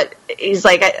 no. He's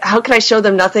like, how can I show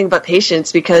them nothing but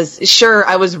patience? Because, sure,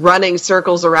 I was running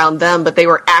circles around them, but they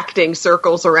were acting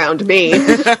circles around me.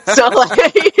 So,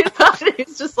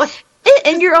 it's just like...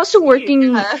 And you're also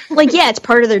working, it's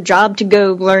part of their job to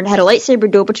go learn how to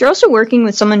lightsaber duel, but you're also working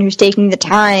with someone who's taking the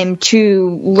time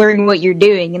to learn what you're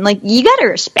doing, and, you gotta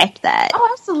respect that. Oh,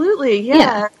 absolutely,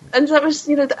 yeah. And that was,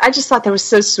 I just thought that was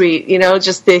so sweet,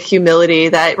 just the humility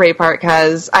that Ray Park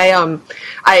has. I've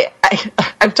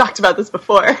talked about this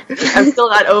before. I'm still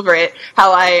not over it.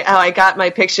 How I got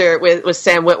my picture with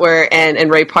Sam Witwer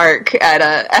and Ray Park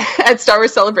at Star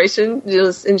Wars Celebration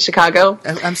in Chicago.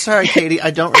 I'm sorry, Katie, I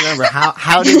don't remember.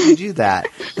 How did you do that?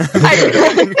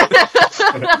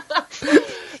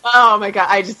 Oh my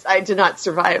god, I did not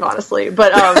survive, honestly.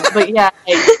 But yeah.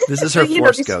 This is her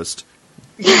Force ghost.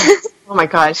 Oh my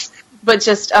gosh. But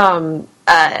just,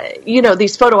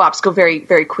 these photo ops go very,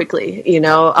 very quickly, you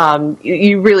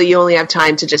only have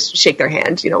time to just shake their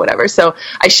hand, whatever. So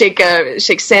I shake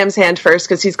Sam's hand first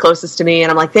because he's closest to me, and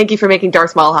I'm like, thank you for making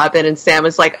Darth Maul happen. And Sam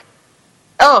is like,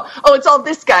 oh, it's all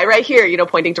this guy right here,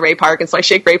 pointing to Ray Park. And so I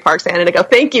shake Ray Park's hand and I go,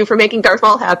 thank you for making Darth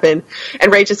Maul happen.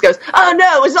 And Ray just goes, oh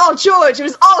no, it was all George. It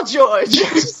was all George.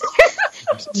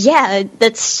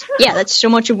 That's so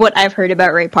much of what I've heard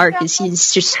about Ray Park is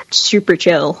he's just super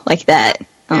chill like that.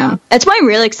 That's why I'm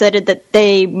really excited that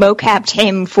they mocapped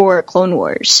him for Clone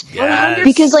Wars. Yes.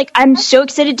 Because, I'm so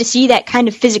excited to see that kind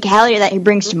of physicality that he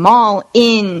brings to Maul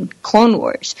in Clone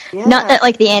Wars. Yeah. Not that,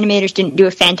 the animators didn't do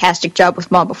a fantastic job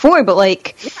with Maul before, but,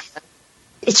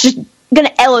 it's just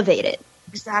gonna elevate it.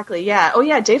 Exactly, yeah. Oh,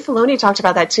 yeah, Dave Filoni talked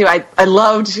about that, too. I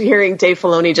loved hearing Dave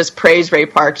Filoni just praise Ray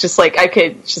Park. Just, I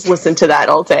could just listen to that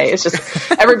all day. It's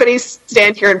just, everybody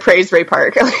stand here and praise Ray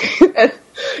Park.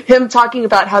 Him talking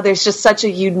about how there's just such a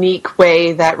unique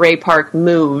way that Ray Park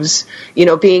moves,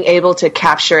 being able to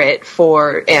capture it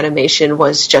for animation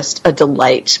was just a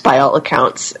delight by all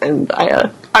accounts. And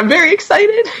I'm very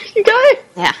excited, you guys.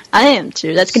 Yeah, I am,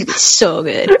 too. That's going to be so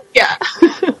good. Yeah.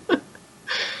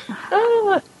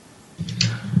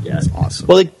 Yeah, it's awesome.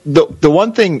 Well, the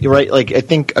one thing, right? I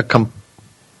think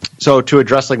so to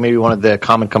address maybe one of the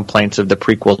common complaints of the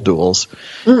prequel duels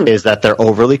is that they're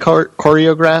overly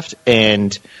choreographed,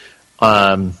 and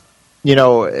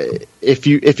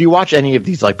if you watch any of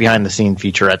these behind the scene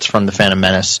featurettes from the Phantom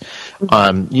Menace,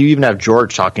 you even have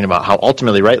George talking about how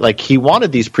ultimately, right? He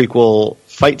wanted these prequel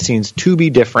fight scenes to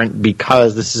be different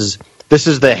because this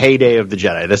is the heyday of the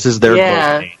Jedi. This is their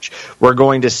golden age. We're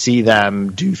going to see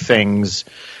them do things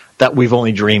that we've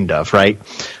only dreamed of, right?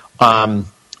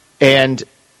 And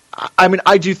I mean,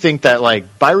 I do think that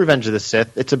by Revenge of the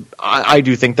Sith, I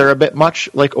do think they're a bit much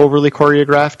overly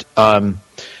choreographed, and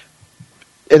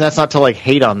that's not to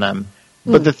hate on them.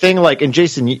 But the thing, and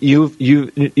Jason,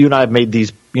 you and I have made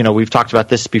these, we've talked about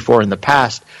this before in the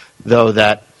past, though,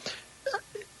 that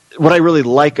what I really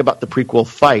like about the prequel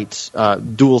fights,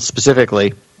 duels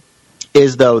specifically,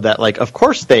 is though that like of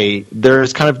course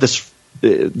there's kind of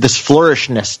this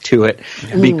flourishness to it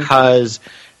because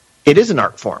it is an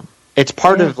art form. It's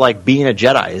part of like being a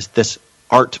Jedi is this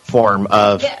art form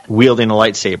of wielding a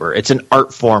lightsaber. It's an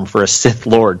art form for a Sith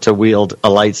Lord to wield a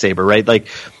lightsaber, right? Like,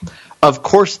 of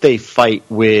course they fight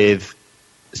with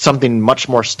something much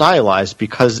more stylized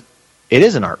because it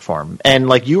is an art form. And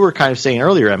like you were kind of saying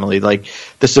earlier, Emily, like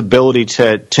this ability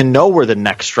to know where the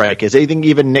next strike is. I think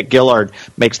even Nick Gillard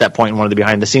makes that point in one of the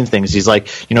behind the scenes things. He's like,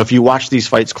 if you watch these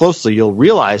fights closely, you'll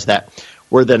realize that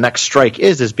where the next strike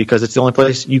is because it's the only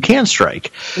place you can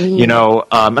strike, and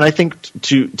I think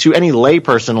to any lay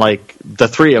person like the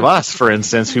three of us, for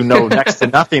instance, who know next to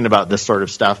nothing about this sort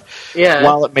of stuff,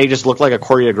 while it may just look like a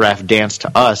choreographed dance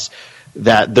to us,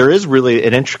 that there is really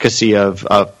an intricacy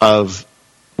of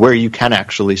where you can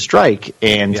actually strike.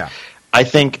 And I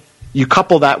think you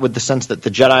couple that with the sense that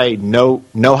the Jedi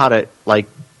know how to like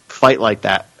fight like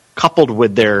that, coupled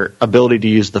with their ability to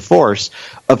use the Force.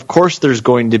 Of course there's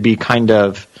going to be kind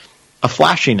of a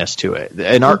flashiness to it,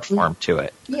 an art form to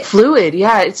it. Fluid,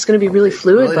 it's going to be really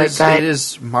fluid like that. It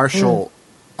is martial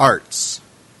arts.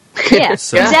 Yeah,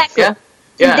 exactly.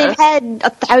 Yeah. They've had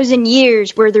 1,000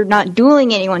 years where they're not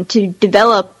dueling anyone to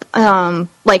develop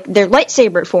like their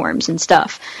lightsaber forms and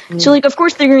stuff. So like of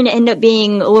course they're going to end up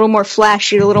being a little more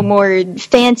flashy, a little more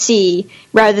fancy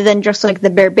rather than just like the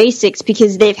bare basics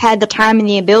because they've had the time and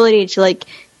the ability to like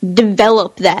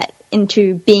develop that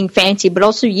into being fancy but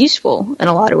also useful in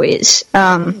a lot of ways.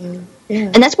 And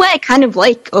that's why I kind of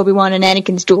like Obi-Wan and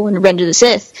Anakin's duel in Revenge of the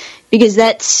Sith because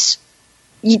that's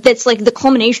like the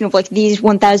culmination of like these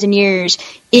 1,000 years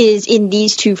is in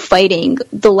these two fighting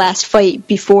the last fight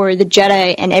before the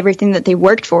Jedi and everything that they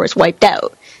worked for is wiped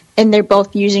out. And they're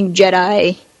both using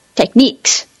Jedi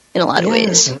techniques in a lot of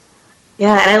ways.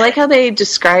 Yeah, and I like how they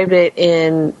described it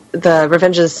in the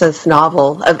Revenge of the Sith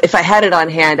novel. If I had it on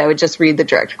hand, I would just read the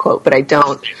direct quote, but I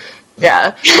don't.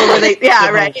 Yeah.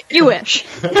 Right. You wish.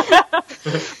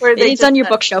 It's on your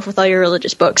bookshelf with all your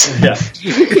religious books. Yeah.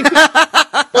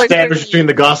 Sandwich between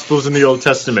the Gospels and the Old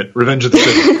Testament. Revenge of the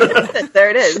Sith. There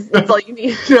it is. That's all you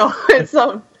need to know. It's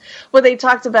well, they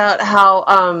talked about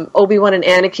how Obi-Wan and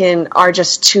Anakin are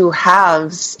just two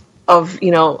halves of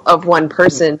one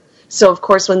person. So of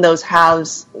course, when those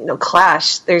halves,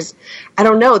 clash, I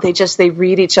don't know, they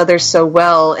read each other so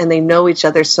well and they know each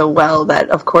other so well that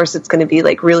of course it's going to be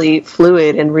like really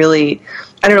fluid and really,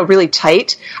 really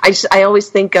tight. I always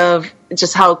think of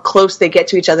just how close they get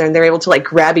to each other and they're able to like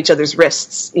grab each other's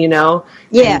wrists,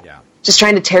 Yeah. Just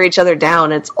trying to tear each other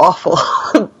down. It's awful,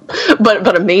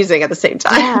 but amazing at the same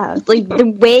time. Yeah, like the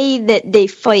way that they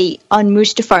fight on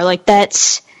Mustafar, like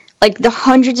that's like the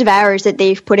hundreds of hours that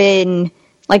they've put in.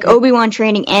 Like Obi-Wan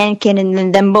training Anakin and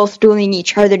then them both dueling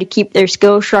each other to keep their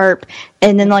skill sharp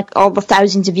and then like all the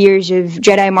thousands of years of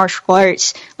Jedi martial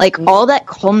arts, like all that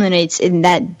culminates in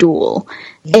that duel.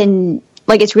 And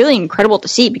like it's really incredible to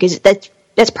see because that's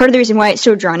part of the reason why it's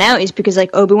so drawn out is because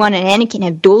like Obi-Wan and Anakin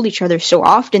have dueled each other so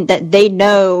often that they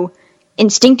know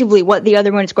instinctively what the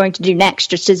other one is going to do next,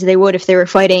 just as they would if they were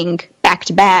fighting back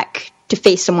to back to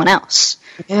face someone else.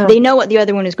 Yeah. They know what the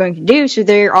other one is going to do, so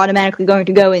they're automatically going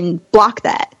to go and block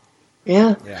that.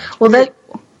 Yeah. Well,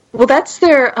 that's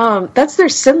their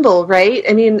symbol, right?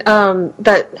 I mean,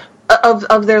 that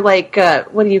of their like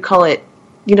what do you call it?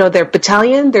 Their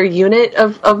battalion, their unit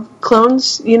of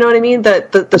clones. You know what I mean?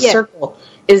 The circle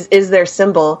is their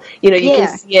symbol. You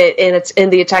can see it, and it's in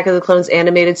the Attack of the Clones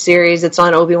animated series. It's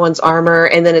on Obi-Wan's armor,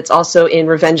 and then it's also in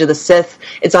Revenge of the Sith.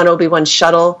 It's on Obi-Wan's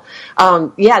shuttle.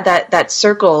 That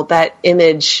circle, that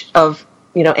image of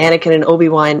Anakin and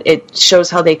Obi-Wan, it shows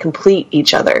how they complete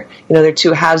each other. They're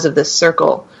two halves of this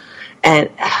circle, and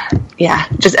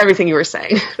just everything you were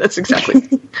saying. That's exactly.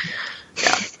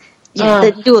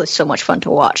 The duel is so much fun to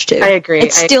watch too. I agree. I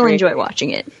still enjoy watching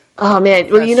it. Oh man!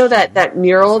 Well, that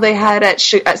mural they had at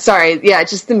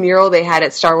just the mural they had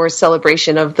at Star Wars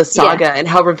Celebration of the saga, and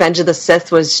how Revenge of the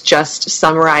Sith was just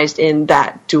summarized in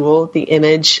that duel, the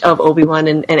image of Obi-Wan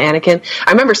and Anakin.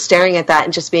 I remember staring at that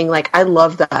and just being like, I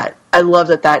love that. I love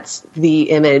that that's the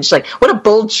image. Like, what a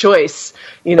bold choice,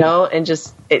 and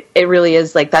just it really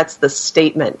is like that's the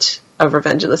statement of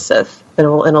Revenge of the Sith in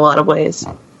a lot of ways.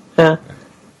 Yeah.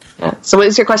 So what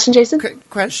is your question, Jason?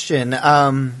 Question.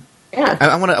 Yeah.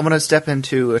 I want to step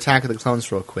into Attack of the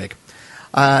Clones real quick.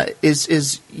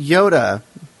 Is Yoda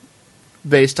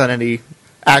based on any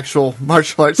actual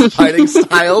martial arts fighting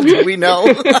style? Do we know?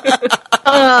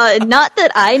 Not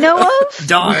that I know of.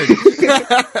 Darn.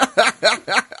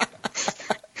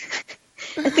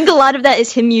 I think a lot of that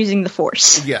is him using the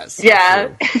Force. Yes. Yeah.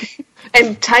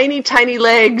 And tiny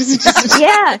legs.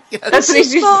 Yeah. That's what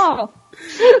he's small.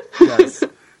 Yes.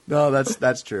 No,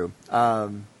 that's true.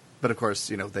 But of course,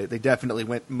 they definitely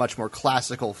went much more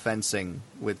classical fencing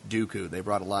with Dooku. They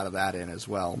brought a lot of that in as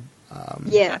well.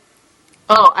 Yeah.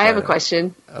 Oh, I have a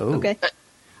question. Oh. Okay.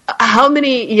 How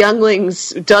many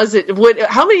younglings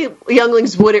how many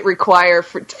younglings would it require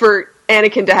for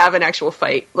Anakin to have an actual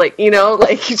fight? Like, he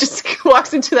just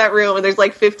walks into that room and there's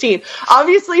like 15.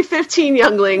 Obviously 15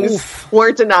 younglings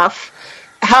weren't enough.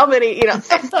 How many,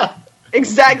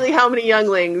 exactly how many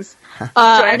younglings?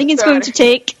 I think it's going to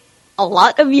take a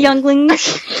lot of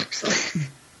younglings.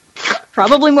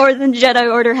 Probably more than the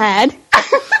Jedi Order had.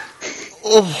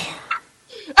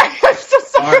 I'm so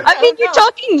sorry. I mean, you're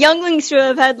talking younglings who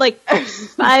have had,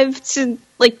 5 to,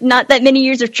 not that many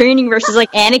years of training versus,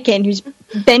 Anakin, who's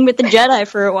been with the Jedi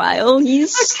for a while.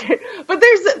 He's... Okay. But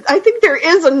I think there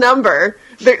is a number.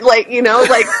 There,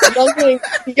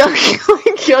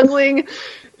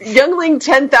 youngling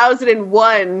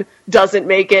 10,001 doesn't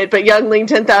make it, but youngling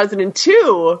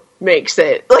 10,002 makes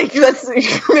it. That's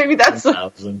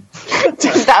 10,000.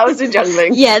 10,000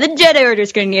 younglings. Yeah, the Jedi Order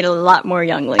is going to need a lot more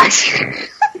younglings.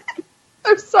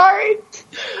 I'm sorry.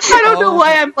 I don't know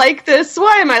why I'm like this.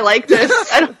 Why am I like this?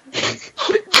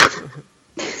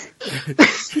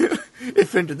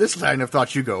 If into this line of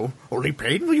thought you go, only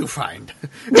pain will you find.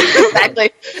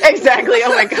 Exactly.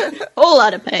 Oh my god. Whole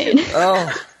lot of pain.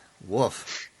 Oh,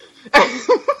 woof.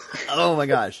 Oh my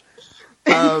gosh.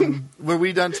 Were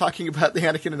we done talking about the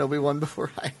Anakin and Obi-Wan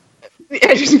before I...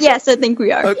 Yes, I think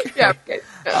we are. Okay. Yeah, okay.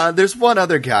 There's one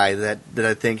other guy that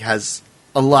I think has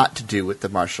a lot to do with the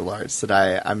martial arts that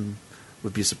I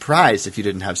would be surprised if you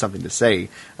didn't have something to say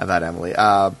about, Emily.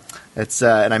 It's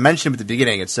and I mentioned him at the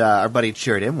beginning. It's our buddy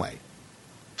Chirrut Imwe.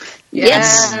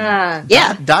 Yes.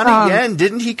 Yeah. Donnie Yen,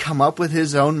 didn't he come up with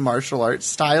his own martial arts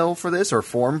style for this, or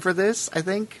form for this, I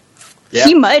think? Yeah.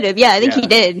 He might have. Yeah, I think he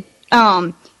did.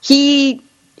 He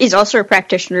is also a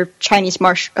practitioner of Chinese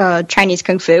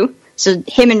Kung Fu. So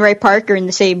him and Ray Park are in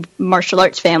the same martial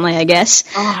arts family, I guess.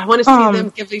 Oh, I want to see them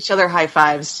give each other high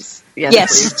fives.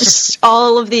 Yes, just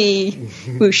all of the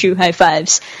wushu high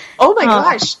fives. Oh my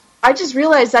gosh. I just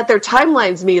realized that their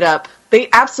timelines meet up. They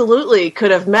absolutely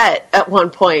could have met at one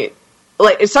point.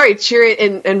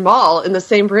 Chirrut and Maul in the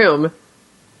same room.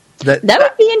 That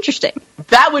would be interesting.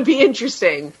 That would be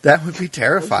interesting. That would be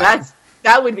terrifying.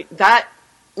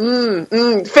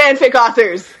 Fanfic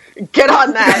authors, get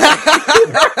on that.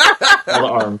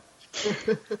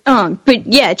 But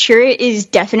yeah, Chirrut is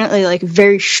definitely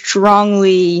very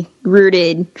strongly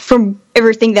rooted from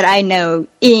everything that I know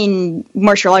in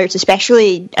martial arts,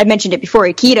 especially I mentioned it before,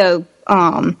 Aikido,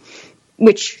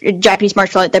 which a Japanese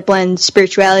martial art that blends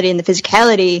spirituality and the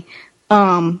physicality,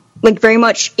 very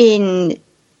much in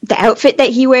the outfit that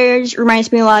he wears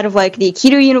reminds me a lot of the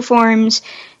Aikido uniforms,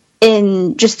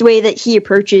 and just the way that he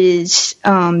approaches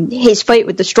his fight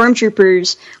with the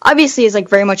stormtroopers obviously is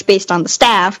very much based on the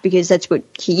staff because that's what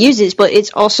he uses, but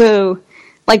it's also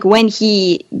when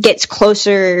he gets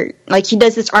closer, he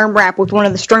does this arm wrap with one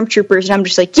of the stormtroopers, and I'm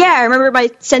just yeah, I remember my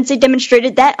sensei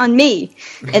demonstrated that on me,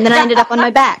 and then I ended up on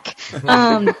my back.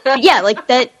 But yeah,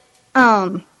 that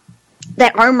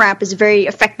that arm wrap is a very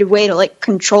effective way to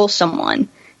control someone,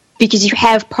 because you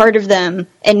have part of them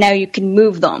and now you can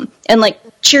move them. And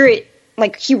Chirrut,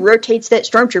 he rotates that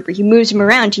stormtrooper, he moves him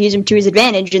around to use him to his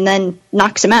advantage and then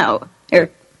knocks him out.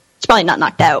 Or it's probably not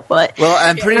knocked out, but well,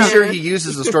 I'm pretty sure he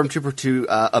uses the stormtrooper to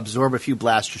absorb a few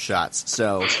blaster shots.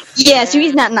 So yeah, so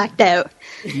he's not knocked out.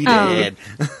 He did.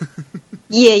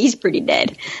 Yeah, he's pretty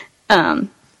dead. But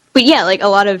yeah, a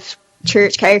lot of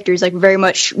Chirrut's characters very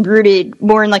much rooted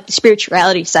more in the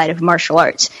spirituality side of martial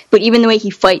arts, but even the way he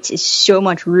fights is so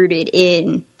much rooted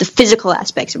in the physical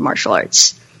aspects of martial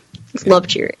arts. Love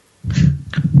Chirrut.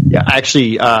 Yeah,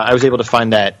 actually, I was able to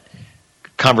find that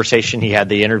conversation he had,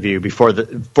 the interview before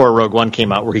Rogue One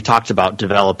came out, where he talked about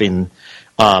developing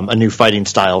a new fighting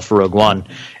style for Rogue One.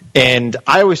 And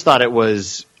I always thought it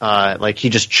was he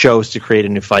just chose to create a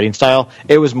new fighting style.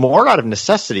 It was more out of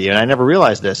necessity, and I never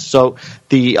realized this. So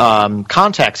the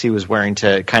contacts he was wearing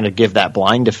to kind of give that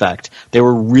blind effect, they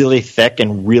were really thick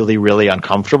and really, really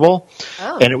uncomfortable.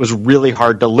 Oh. And it was really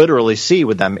hard to literally see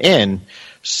with them in.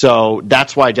 So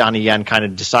that's why Donnie Yen kind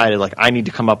of decided, I need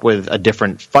to come up with a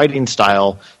different fighting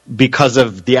style because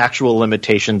of the actual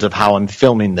limitations of how I'm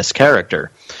filming this character.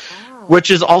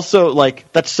 Which is also,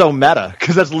 that's so meta,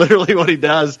 because that's literally what he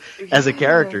does as a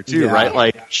character, too,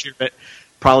 right? Chirrut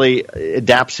probably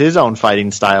adapts his own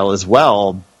fighting style as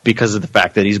well because of the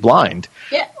fact that he's blind.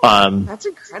 Yeah, that's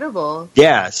incredible.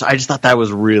 Yeah, so I just thought that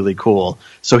was really cool.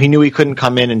 So he knew he couldn't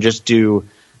come in and just do,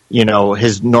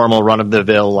 his normal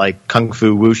run-of-the-mill, like, kung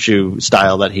fu wushu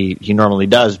style that he normally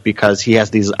does, because he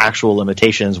has these actual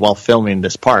limitations while filming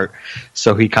this part.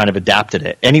 So he kind of adapted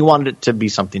it. And he wanted it to be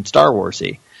something Star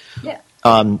Wars-y. Yeah.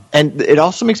 And it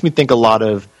also makes me think a lot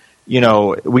of, we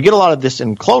get a lot of this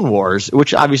in Clone Wars,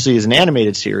 which obviously is an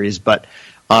animated series, but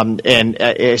and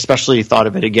especially thought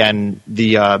of it again,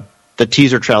 the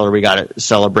teaser trailer we got at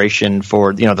Celebration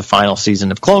for, the final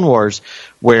season of Clone Wars,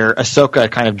 where Ahsoka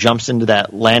kind of jumps into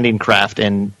that landing craft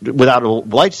and without a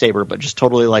lightsaber, but just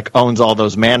totally like owns all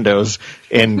those Mandos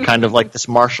in kind of like this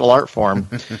martial art form,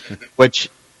 which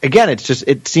again,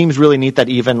 it seems really neat that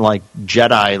even like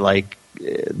Jedi, like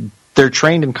they're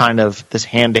trained in kind of this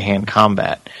hand-to-hand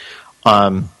combat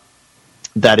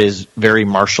that is very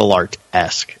martial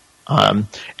art-esque. And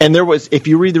there was, if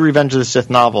you read the Revenge of the Sith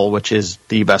novel, which is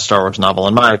the best Star Wars novel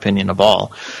in my opinion of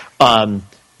all,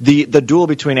 the duel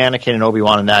between Anakin and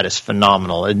Obi-Wan in that is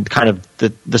phenomenal, and kind of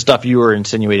the stuff you were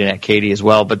insinuating at Katie as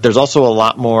well. But there's also a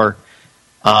lot more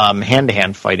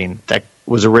hand-to-hand fighting that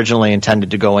was originally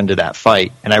intended to go into that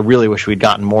fight, and I really wish we'd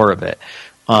gotten more of it.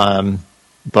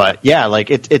 But yeah, like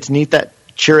it's neat that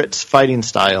Chirrut's fighting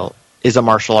style is a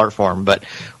martial art form, but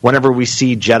whenever we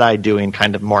see Jedi doing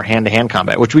kind of more hand-to-hand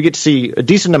combat, which we get to see a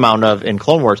decent amount of in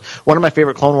Clone Wars, one of my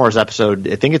favorite Clone Wars episodes,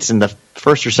 I think it's in the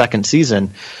first or second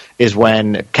season, is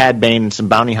when Cad Bane and some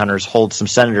bounty hunters hold some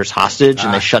senators hostage,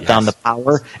 and they shut down the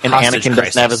power, and Hostage Anakin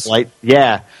doesn't have his light.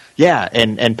 Yeah,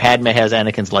 and Padme has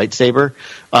Anakin's lightsaber.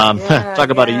 Talk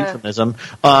about a euphemism.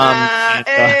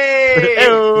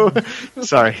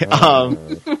 Sorry.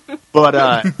 But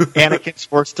Anakin's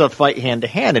forced to fight hand to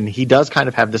hand, and he does kind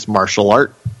of have this martial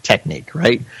art technique,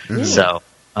 right? So,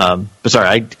 but sorry,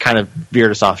 I kind of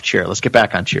veered us off Chirrut. Let's get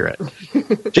back on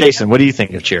Chirrut. Jason, what do you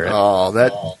think of Chirrut?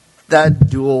 Oh, that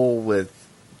duel with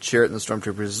Chirrut and the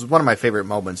Stormtroopers is one of my favorite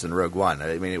moments in Rogue One.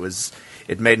 I mean,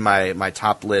 it made my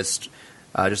top list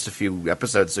just a few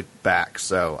episodes back,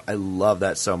 so I love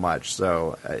that so much.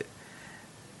 So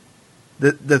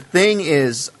the thing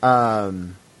is,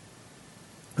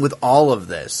 with all of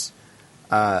this,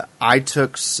 I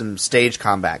took some stage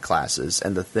combat classes,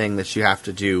 and the thing that you have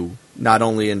to do, not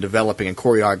only in developing and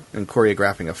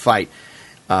choreographing a fight,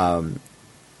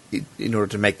 in order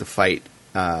to make the fight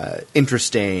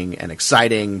interesting and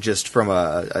exciting just from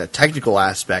a technical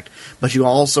aspect, but you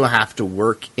also have to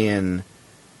work in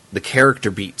the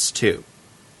character beats too,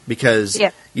 because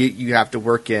you have to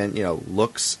work in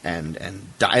looks and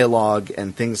dialogue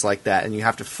and things like that, and you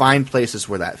have to find places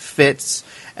where that fits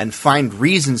and find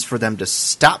reasons for them to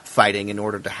stop fighting in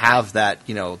order to have that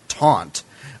taunt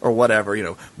or whatever.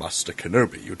 Master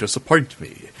Kenobi, you disappoint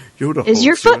me. Yoda is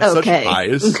your foot okay?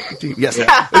 Yes.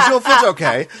 Is your foot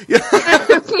okay?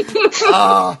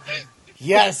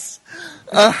 Yes.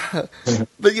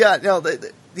 But yeah, no.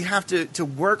 You have to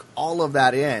work all of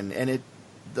that in, and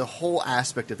the whole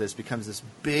aspect of this becomes this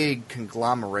big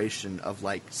conglomeration of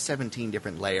like 17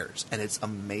 different layers, and it's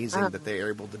amazing that they are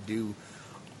able to do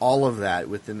all of that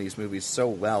within these movies so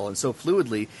well and so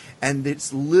fluidly, and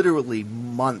it's literally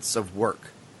months of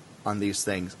work on these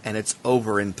things, and it's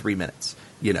over in 3 minutes,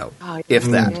 if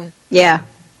that. Yeah.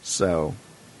 So,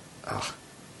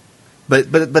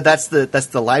 But that's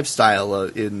the lifestyle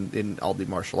in all the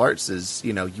martial arts is,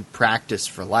 you practice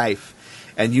for life,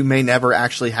 and you may never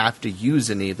actually have to use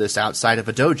any of this outside of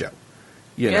a dojo.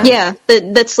 Yeah,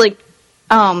 that's like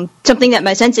something that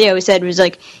my sensei always said was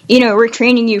like, we're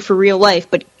training you for real life,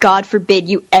 but God forbid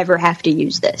you ever have to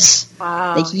use this.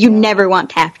 Wow. Like you never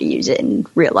want to have to use it in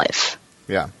real life.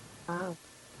 Yeah. Wow.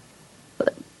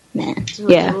 But man,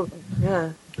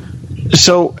 Yeah.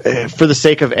 So, for the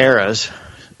sake of eras,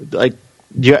 I'm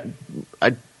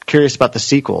curious about the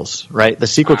sequels, right? The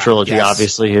sequel trilogy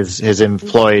obviously has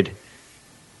employed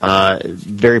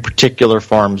very particular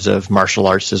forms of martial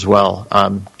arts as well.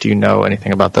 Do you know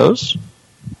anything about those?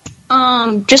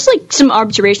 Just like some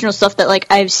observational stuff that like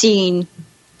I've seen,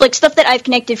 like stuff that I've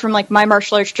connected from like my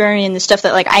martial arts journey and the stuff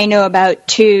that like I know about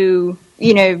to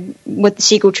what the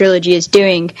sequel trilogy is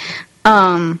doing.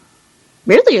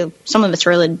 Really, some of it's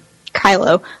related to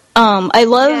Kylo. I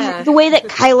love the way that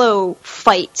Kylo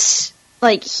fights.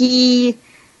 Like we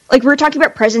were talking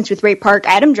about presence with Ray Park.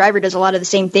 Adam Driver does a lot of the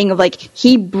same thing of like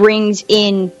he brings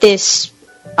in this.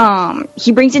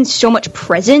 He brings in so much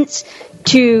presence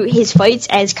to his fights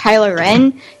as Kylo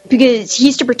Ren because he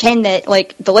used to pretend that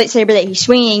like the lightsaber that he's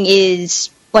swinging is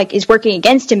working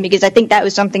against him, because I think that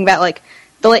was something about like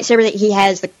the lightsaber that he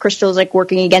has, the crystal's like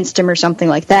working against him or something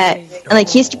like that, and like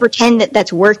he has to pretend that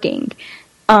that's working.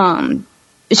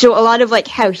 So a lot of like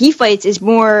how he fights is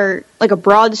more like a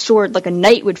broadsword, like a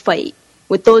knight would fight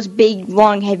with those big,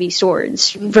 long, heavy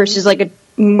swords, versus like a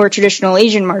more traditional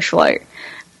Asian martial art.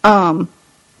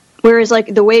 Whereas,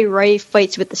 like, the way Ray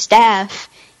fights with the staff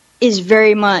is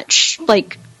very much,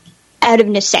 like, out of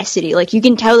necessity. Like, you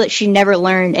can tell that she never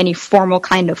learned any formal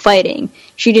kind of fighting.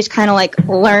 She just kind of, like,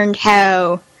 learned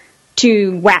how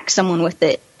to whack someone with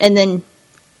it, and then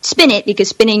spin it, because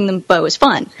spinning the bow is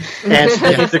fun. And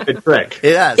it's a good trick.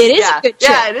 Yes. It is a good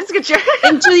trick. Yeah, it is a good trick.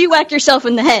 Until you whack yourself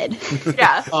in the head.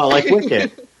 Yeah. Oh, like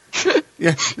Wicked.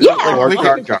 Yeah. Yeah. Or Wicked.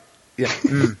 Jar Jar. Yeah.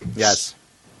 Yes.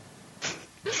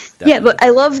 Yeah, but I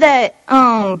love that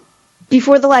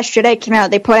before The Last Jedi came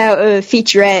out, they put out a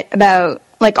featurette about,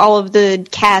 like, all of the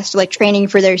cast, like, training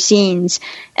for their scenes.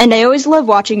 And I always love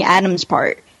watching Adam's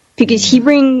part, because he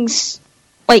brings,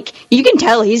 like, you can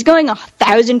tell he's going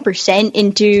 1,000%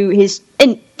 into his,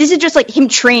 and this is just, like, him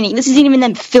training. This isn't even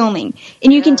them filming.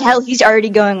 And you can tell he's already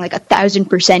going, like,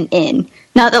 1,000% in.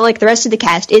 Not that, like, the rest of the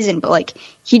cast isn't, but, like,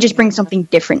 he just brings something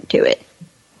different to it.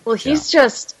 Well, he's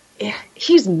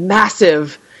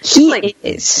massive. He like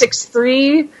is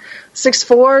 6'3",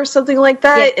 6'4", something like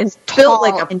that, Yeah, and tall built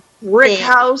like a and brick big.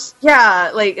 house.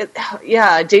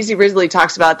 Yeah, Daisy Ridley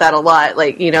talks about that a lot,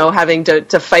 like, you know, having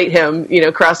to fight him, you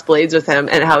know, cross blades with him,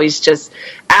 and how he's just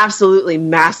absolutely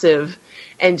massive,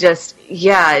 and just,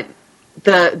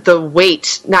 the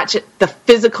weight, not just the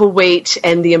physical weight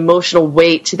and the emotional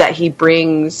weight that he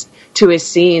brings to his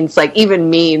scenes. Like, even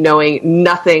me, knowing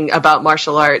nothing about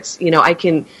martial arts, you know, I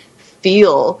can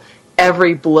feel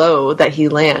every blow that he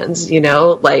lands, you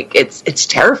know, like, it's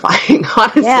terrifying,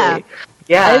 honestly.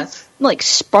 Yeah. I've, like,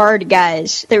 sparred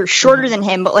guys. They were shorter than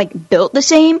him, but, like, built the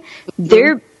same.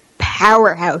 They're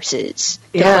powerhouses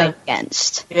to fight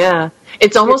against. Yeah.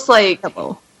 It's almost like,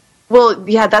 well,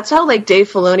 yeah, that's how, like, Dave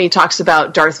Filoni talks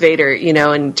about Darth Vader, you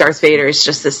know, and Darth Vader is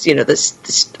just this, you know,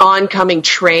 this oncoming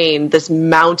train, this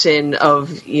mountain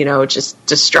of, you know, just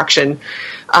destruction,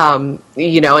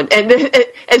 you know,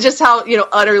 and just how, you know,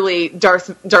 utterly Darth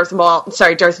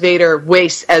Vader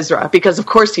wastes Ezra, because of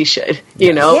course he should,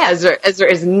 you know. Ezra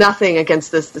is nothing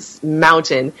against this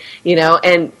mountain, you know,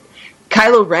 and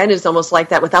Kylo Ren is almost like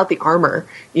that without the armor,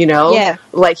 you know? Yeah.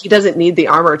 Like, he doesn't need the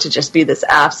armor to just be this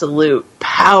absolute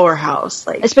powerhouse.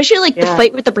 Like, especially, like, the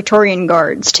fight with the Praetorian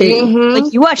Guards, too. Mm-hmm.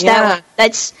 Like, you watch that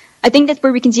one. I think that's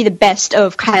where we can see the best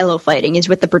of Kylo fighting, is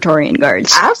with the Praetorian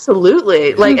Guards.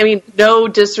 Absolutely. Like, I mean, no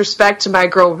disrespect to my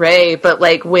girl Rey, but,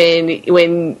 like,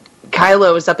 when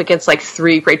Kylo is up against, like,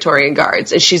 3 Praetorian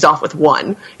Guards, and she's off with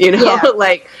 1, you know? Yeah.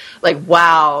 Like,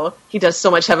 wow, he does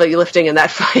so much heavy lifting in that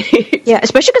fight. Yeah,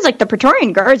 especially because, like, the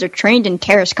Praetorian Guards are trained in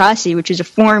Terras Kasi, which is a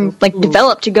form, like,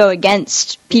 developed to go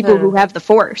against people who have the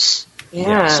Force.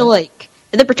 Yeah. So, like,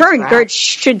 the Praetorian Guards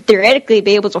should theoretically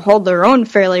be able to hold their own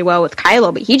fairly well with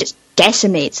Kylo, but he just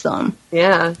decimates them.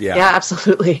 Yeah,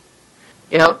 absolutely.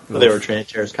 Yep. Well, they were trained at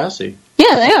Terras Kasi.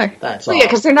 Yeah, they are. That's yeah,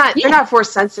 because they're not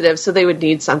Force sensitive, so they would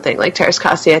need something like Terras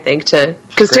Kasi, I think,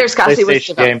 because Terras Kasi was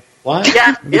developed. What?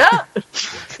 Yeah,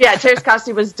 Terras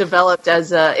Kasi was developed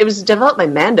it was developed by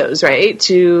Mandos, right?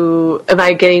 Am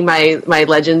I getting my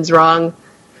legends wrong?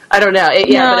 I don't know.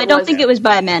 I don't think it was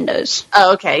by Mandos.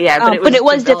 Oh, okay, yeah, but it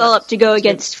was developed to go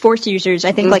against Force users.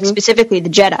 I think, like, specifically the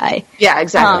Jedi. Yeah,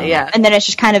 exactly. And then it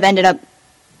just kind of ended up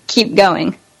keep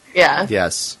going. Yeah.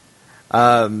 Yes.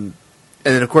 And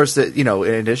then, of course, you know,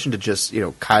 in addition to just, you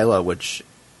know, Kylo, which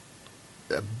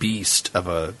a beast of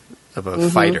a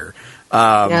fighter.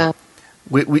 You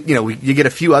get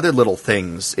a few other little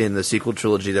things in the sequel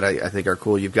trilogy that I think are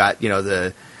cool. You've got, you know,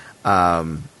 the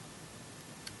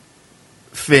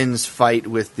Finn's fight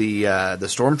with the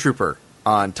stormtrooper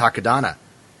on Takadana.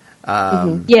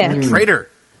 Traitor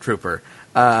trooper.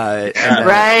 And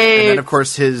then, of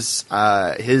course, his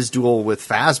duel with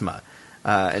Phasma.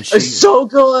 And it's so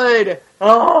good.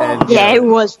 Oh, it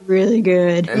was really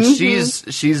good. And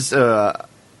she's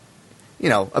you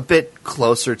know, a bit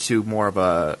closer to more of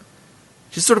a,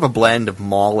 she's sort of a blend of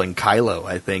Maul and Kylo,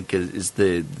 I think, is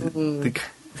the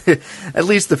at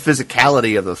least the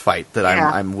physicality of the fight that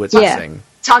I'm witnessing. Yeah.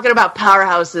 Talking about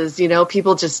powerhouses, you know,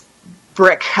 people just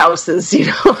brick houses, you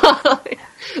know.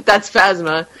 That's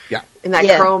Phasma. Yeah. In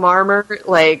that chrome armor,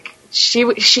 like,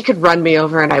 she could run me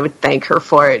over and I would thank her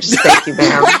for it. Just thank you,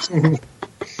 ma'am.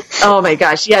 Oh my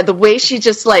gosh, yeah, the way she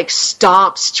just, like,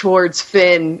 stomps towards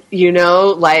Finn, you know,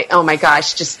 like, oh my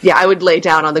gosh, I would lay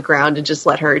down on the ground and just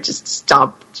let her just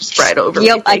stomp just right over me.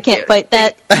 Yep, I can't fight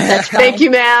that. That's fine. Thank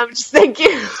you, ma'am. Just thank you.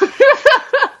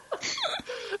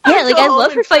 Yeah, like, I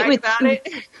love her fight with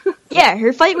yeah,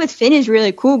 her fight with Finn is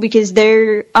really cool because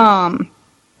they're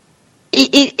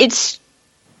it's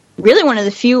really one of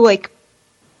the few, like,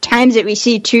 times that we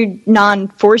see 2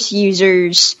 non-Force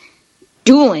users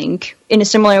dueling in a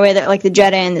similar way that, like, the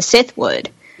Jedi and the Sith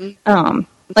would.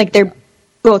 Like, they're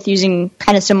both using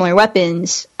kind of similar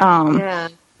weapons. Yeah,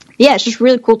 it's just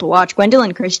really cool to watch.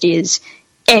 Gwendolyn Christie is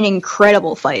an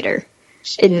incredible fighter.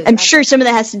 I'm sure some of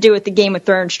that has to do with the Game of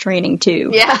Thrones training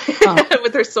too. Yeah,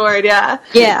 with her sword. Yeah.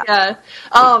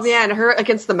 Oh man, her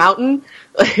against the mountain,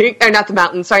 or not the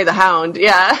mountain. Sorry, the Hound.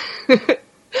 Yeah. I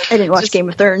didn't watch Game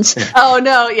of Thrones. Oh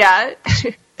no, yeah.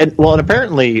 And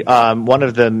apparently, one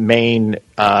of the main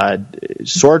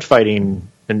sword fighting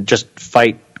and just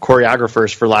fight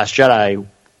choreographers for Last Jedi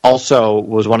also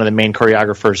was one of the main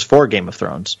choreographers for Game of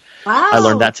Thrones. Wow. I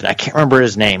learned that today. I can't remember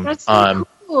his name. That's so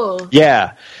cool.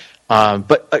 Yeah.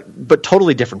 But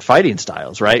totally different fighting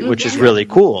styles, right? Which is really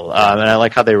cool. And I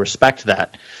like how they respect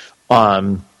that.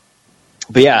 But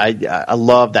yeah, I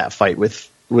love that fight with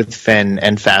Finn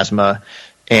and Phasma.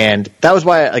 And that was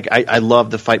why I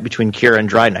love the fight between Kira and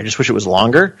Dryden. I just wish it was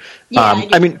longer. Yeah,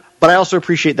 but I also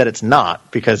appreciate that it's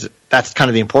not, because that's kind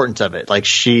of the importance of it. Like,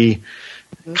 she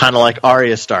kind of like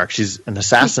Arya Stark. She's an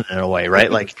assassin in a way,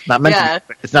 right? Like,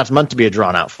 it's not meant to be a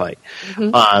drawn out fight.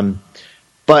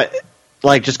 But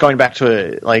like, just going back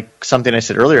to something I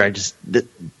said earlier,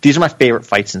 these are my favorite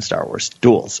fights in Star Wars,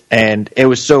 duels. And it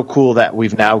was so cool that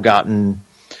we've now gotten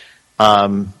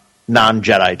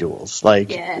non-Jedi duels.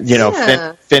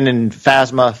 Finn and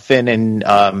Phasma, Finn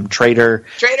and Traitor.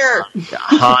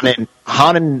 Han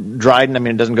and Dryden. I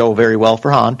mean, it doesn't go very well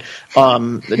for Han.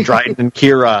 Dryden and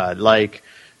Kira.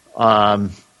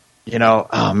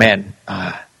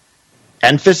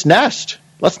 Enfys Nest.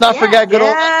 Let's not forget good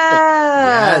old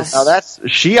Enfys. Yes. Now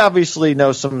she obviously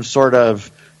knows some sort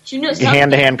of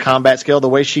hand-to-hand combat skill. The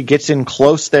way she gets in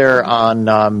close there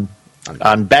on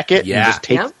Beckett and just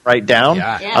takes it right down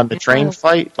on the train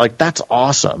fight, that's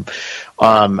awesome.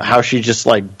 How she just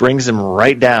brings him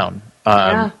right down.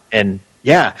 And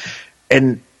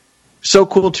so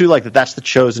cool too, that's the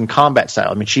chosen combat style.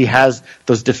 I mean, she has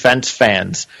those defense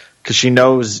fans because she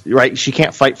knows, right? She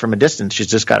can't fight from a distance. She's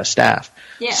just got a staff.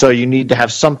 Yeah. So you need to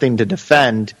have something to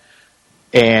defend.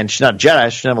 And she's not a Jedi.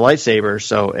 She doesn't have a lightsaber,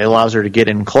 so it allows her to get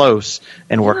in close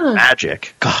and work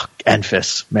magic. God,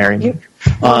 Enfys, marry me.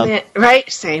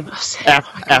 Right? Same.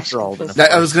 After Alden.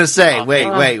 I was going to say, wait.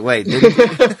 Alden,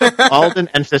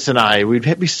 Enfys, and I,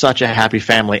 we'd be such a happy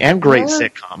family and great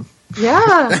sitcom.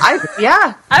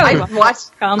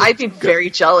 I'd be very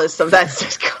jealous of that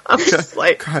sitcom. Just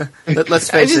let's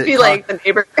face it. I'd just be like the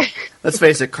neighbor. Let's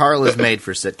face it, Carl is made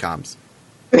for sitcoms.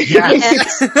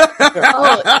 Yes.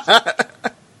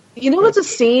 You know what's a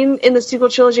scene in the sequel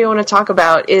trilogy I want to talk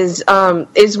about is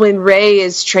when Rey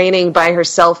is training by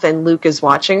herself and Luke is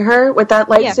watching her with that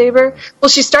lightsaber. Yeah. Well,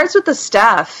 she starts with the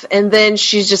staff, and then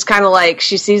she's just kind of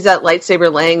she sees that lightsaber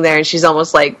laying there, and she's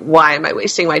almost like, why am I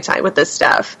wasting my time with this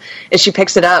staff? And she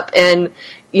picks it up, and,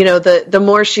 the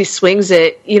more she swings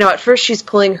it, at first she's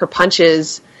pulling her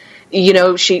punches.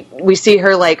 We see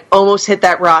her almost hit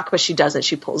that rock, but she doesn't.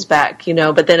 She pulls back,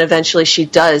 but then eventually she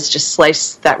does just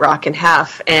slice that rock in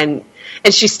half, and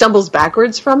she stumbles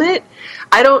backwards from it.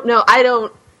 I don't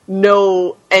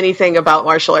know anything about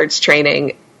martial arts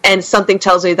training, and something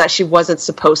tells me that she wasn't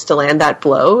supposed to land that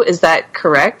blow. Is that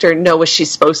correct? Or no, was she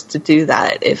supposed to do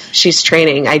that? If she's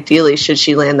training, ideally, should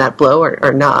she land that blow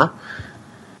or not?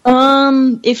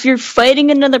 If you're fighting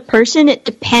another person, it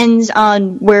depends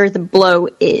on where the blow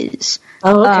is.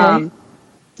 Oh, okay.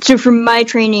 So from my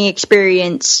training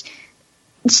experience,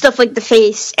 stuff like the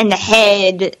face and the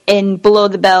head and below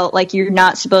the belt, you're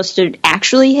not supposed to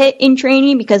actually hit in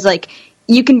training because,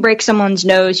 you can break someone's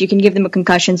nose, you can give them a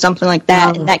concussion, something like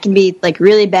that, and that can be,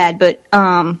 really bad. But,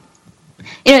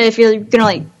 if you're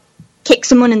gonna, kick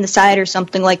someone in the side or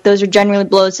something, those are generally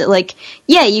blows that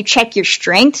you check your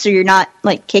strength, so you're not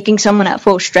kicking someone at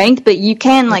full strength, but you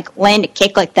can land a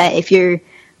kick like that if you're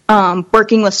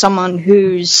working with someone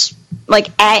who's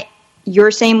at your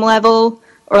same level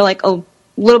or a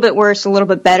little bit worse, a little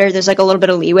bit better. There's a little bit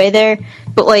of leeway there,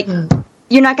 but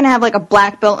you're not gonna have a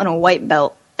black belt and a white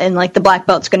belt and the black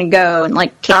belt's gonna go and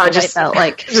kick the white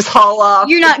belt just haul off.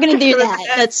 You're not gonna do that.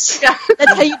 That's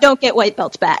how you don't get white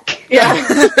belts back.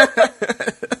 Yeah.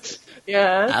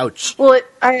 Yeah. Ouch. Well,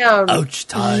 ouch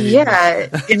time. Yeah.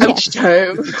 Ouch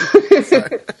time.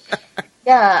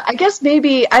 Yeah. I guess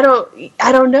maybe I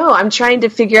don't know. I'm trying to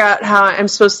figure out how I'm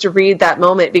supposed to read that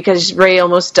moment because Rey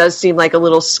almost does seem a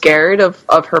little scared of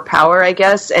her power, I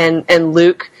guess, and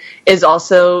Luke is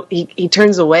also he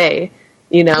turns away,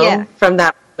 from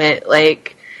that moment.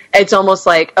 It's almost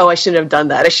oh, I shouldn't have done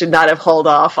that. I should not have hauled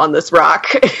off on this rock.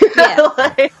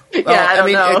 Yeah. I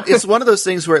mean, know. It's one of those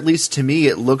things where, at least to me,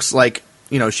 it looks like,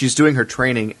 she's doing her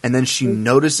training, and then she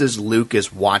notices Luke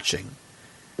is watching.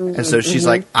 Mm-hmm, and so she's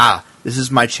like, this is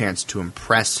my chance to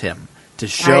impress him, to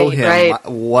show him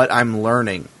what I'm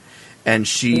learning. and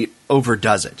she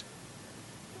overdoes it.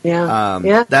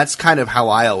 Yeah. That's kind of how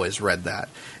I always read that.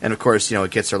 And of course,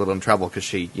 it gets her a little in trouble because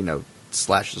she,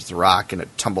 slashes the rock and it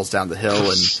tumbles down the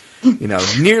hill and,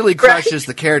 nearly crushes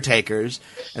the caretakers.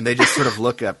 And they just sort of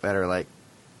look up at her like,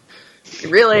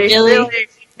 Really?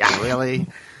 yeah. Really?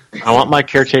 I want my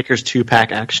Caretakers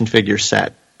 2-pack action figure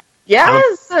set.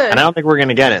 Yes! And I don't think we're going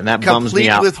to get it, and that bums me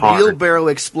out Complete with hard. wheelbarrow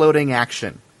exploding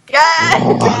action. Yes!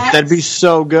 Oh, that'd be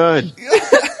so good.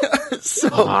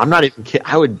 I'm not even kidding.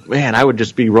 I would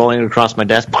just be rolling across my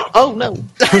desk. Oh, no.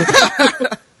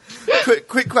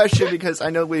 Quick question, because I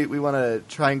know we want to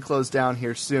try and close down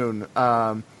here soon.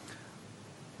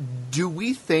 Do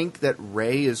we think that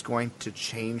Rey is going to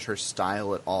change her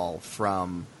style at all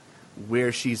from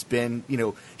where she's been?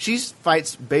 She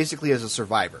fights basically as a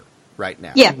survivor right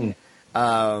now.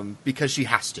 Yeah. Because she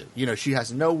has to. She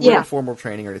has no real formal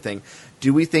training or anything.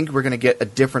 Do we think we're going to get a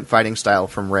different fighting style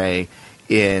from Rey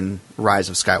in Rise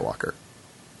of Skywalker?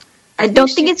 I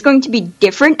don't think it's going to be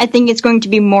different. I think it's going to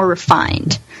be more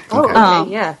refined. Oh,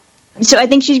 okay, yeah. So I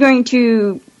think she's going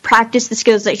to practice the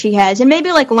skills that she has and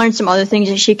maybe learn some other things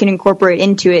that she can incorporate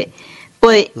into it.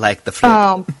 But like the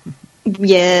flip.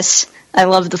 Yes, I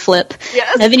love the flip.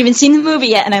 Yes. I haven't even seen the movie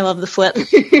yet, and I love the flip.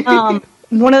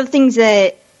 One of the things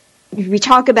that we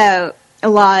talk about a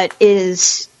lot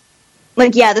is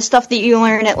the stuff that you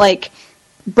learn at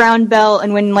brown belt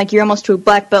and when you're almost to a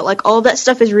black belt, all that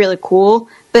stuff is really cool.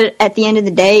 But at the end of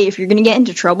the day, if you're going to get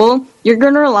into trouble, you're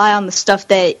going to rely on the stuff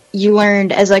that you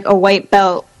learned as a white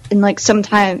belt in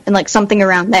sometime in something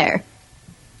around there.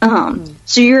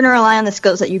 So you're going to rely on the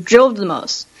skills that you've drilled the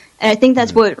most. And I think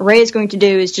that's what Rey is going to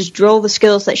do, is just drill the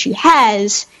skills that she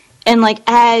has and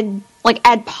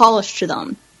add polish to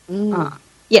them.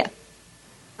 Yeah.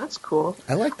 That's cool.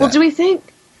 I like that. Well, do we think...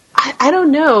 I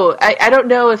don't know. I don't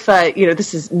know if,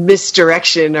 this is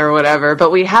misdirection or whatever, but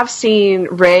we have seen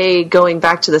Rey going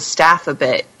back to the staff a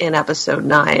bit in Episode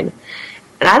 9. And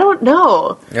I don't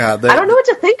know. Yeah, I don't know what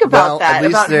to think about that. At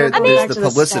least about her going back there's to the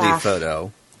publicity staff.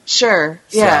 photo. Sure,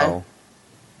 yeah. So.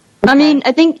 I mean,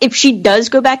 I think if she does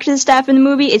go back to the staff in the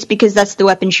movie, it's because that's the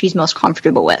weapon she's most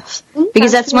comfortable with.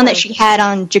 Because that's the one that she had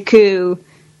on Jakku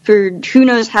for who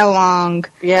knows how long.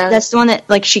 Yeah. That's the one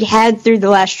that, she had through The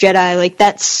Last Jedi.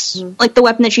 That's, the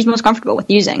weapon that she's most comfortable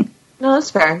with using. No, that's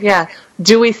fair, yeah.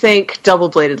 Do we think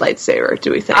double-bladed lightsaber?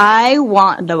 Do we think? I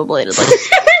want a double-bladed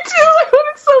lightsaber. Me too! I want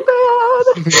it so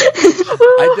bad!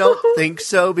 I don't think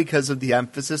so because of the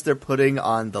emphasis they're putting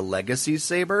on the legacy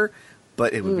saber,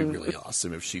 but it would be really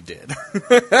awesome if she did.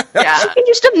 Yeah. She can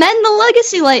just amend the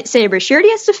legacy lightsaber. She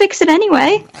already has to fix it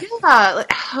anyway. Yeah,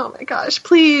 oh my gosh,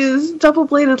 please,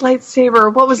 double-bladed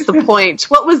lightsaber. What was the point?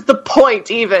 What was the point,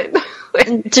 even?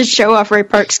 To show off Ray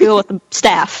Park's skill with the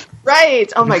staff.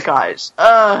 Right, oh my gosh.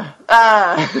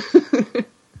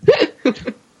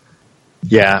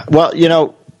 Yeah,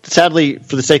 well, sadly,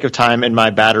 for the sake of time and my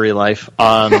battery life,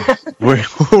 we're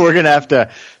going to have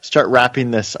to start wrapping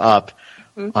this up.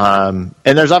 And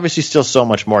there's obviously still so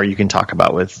much more you can talk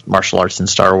about with martial arts and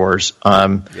Star Wars.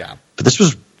 Yeah. But this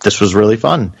was really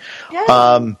fun.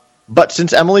 Yeah. But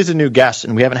since Emily's a new guest,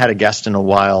 and we haven't had a guest in a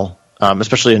while,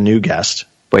 especially a new guest.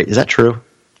 Wait, is that true?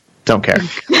 Don't care.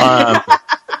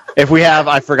 If we have,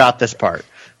 I forgot this part,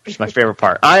 which is my favorite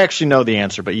part. I actually know the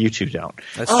answer, but you two don't.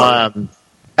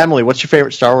 Emily, what's your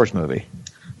favorite Star Wars movie?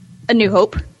 A New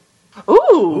Hope.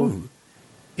 Ooh.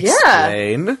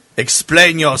 Yeah.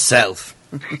 Explain yourself.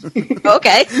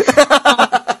 Okay.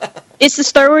 It's the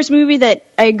Star Wars movie that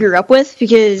I grew up with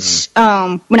because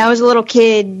when I was a little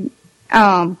kid,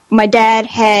 my dad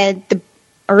had the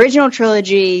original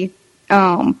trilogy,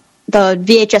 the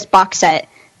VHS box set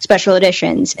special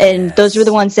editions, and those were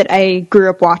the ones that I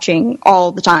grew up watching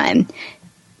all the time.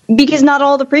 Because not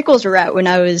all the prequels were out when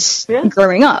I was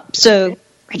growing up, so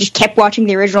I just kept watching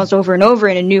the originals over and over,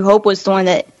 and A New Hope was the one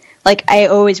that I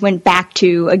always went back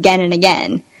to again and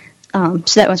again. So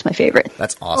that was my favorite.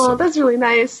 That's awesome. Oh, that's really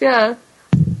nice, yeah.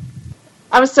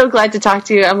 I was so glad to talk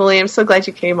to you, Emily. I'm so glad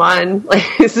you came on.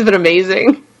 This has been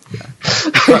amazing. Yeah.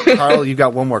 Carl, you've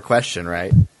got one more question,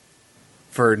 right?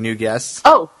 For new guests.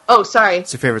 Oh, sorry.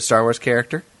 What's your favorite Star Wars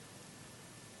character?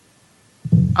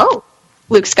 Oh.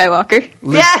 Luke Skywalker.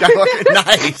 Luke Skywalker.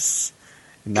 Nice.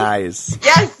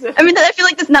 Yes. I mean, I feel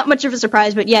like that's not much of a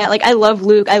surprise, but yeah, I love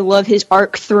Luke. I love his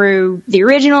arc through the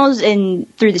originals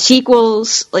and through the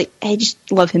sequels. I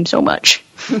just love him so much.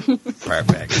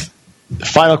 Perfect.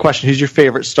 Final question. Who's your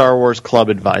favorite Star Wars club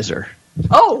advisor?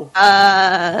 Oh.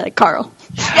 Carl.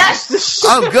 Yes.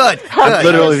 Oh, good. I'm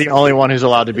literally the only one who's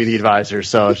allowed to be the advisor,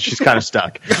 so she's kind of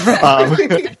stuck.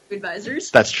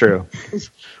 Advisors. That's true.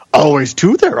 Always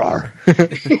two there are.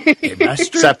 Hey, master.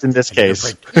 Except in this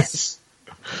case.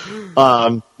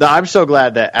 I'm so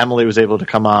glad that Emily was able to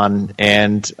come on,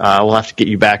 and we'll have to get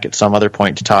you back at some other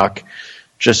point to talk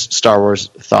just Star Wars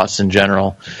thoughts in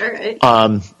general. All right.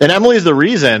 And Emily is the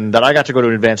reason that I got to go to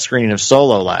an advanced screening of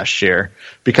Solo last year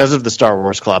because of the Star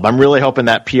Wars Club. I'm really hoping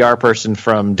that PR person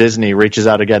from Disney reaches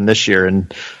out again this year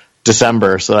in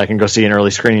December so that I can go see an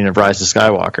early screening of Rise of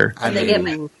Skywalker. And they get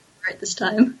my right this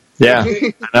time. Yeah,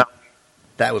 I know.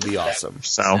 That would be awesome.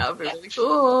 So That would be really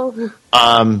cool.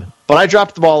 but I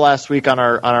dropped the ball last week on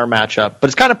our matchup. But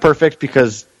it's kind of perfect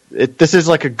because this is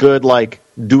like a good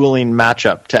dueling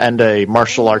matchup to end a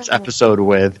martial arts episode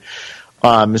with.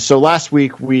 So last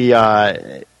week we,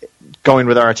 going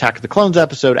with our Attack of the Clones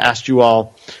episode, asked you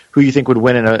all who you think would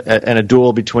win in a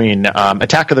duel between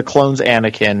Attack of the Clones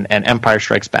Anakin and Empire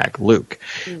Strikes Back Luke.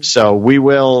 So we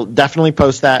will definitely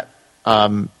post that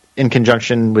in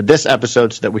conjunction with this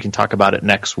episode so that we can talk about it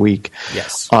next week.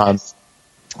 Yes.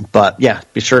 But yeah,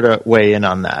 be sure to weigh in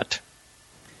on that.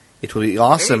 It will be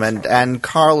awesome. And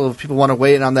Carl, if people want to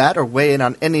weigh in on that or weigh in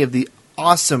on any of the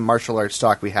awesome martial arts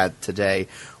talk we had today,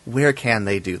 where can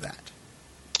they do that?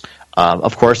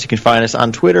 Of course, you can find us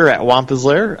on Twitter at Wampa's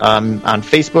Lair, on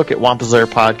Facebook at Wampa's Lair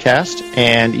Podcast,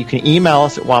 and you can email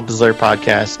us at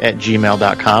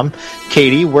wampaslairpodcast@gmail.com.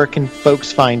 Katie, where can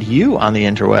folks find you on the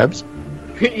interwebs?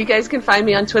 You guys can find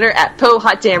me on Twitter at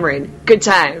PoHotDameron. Good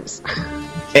times.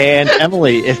 And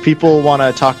Emily, if people want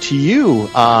to talk to you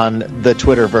on the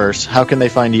Twitterverse, how can they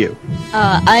find you?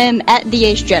 I am at the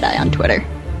Ace Jedi on Twitter.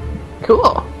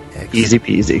 Cool. Easy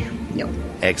peasy. Yep.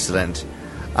 Excellent.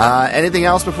 Anything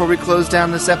else before we close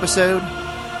down this episode?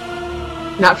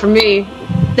 Not for me.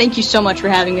 Thank you so much for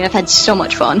having me. I've had so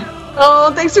much fun.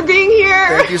 Oh, thanks for being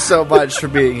here. Thank you so much for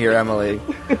being here, Emily.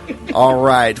 All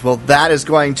right. Well, that is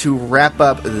going to wrap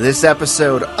up this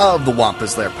episode of the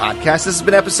Wampa's Lair podcast. This has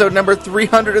been episode number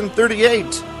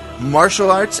 338,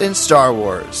 Martial Arts in Star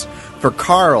Wars. For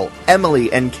Carl, Emily,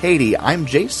 and Katie, I'm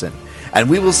Jason. And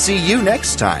we will see you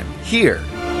next time here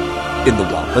in the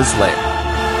Wampa's Lair.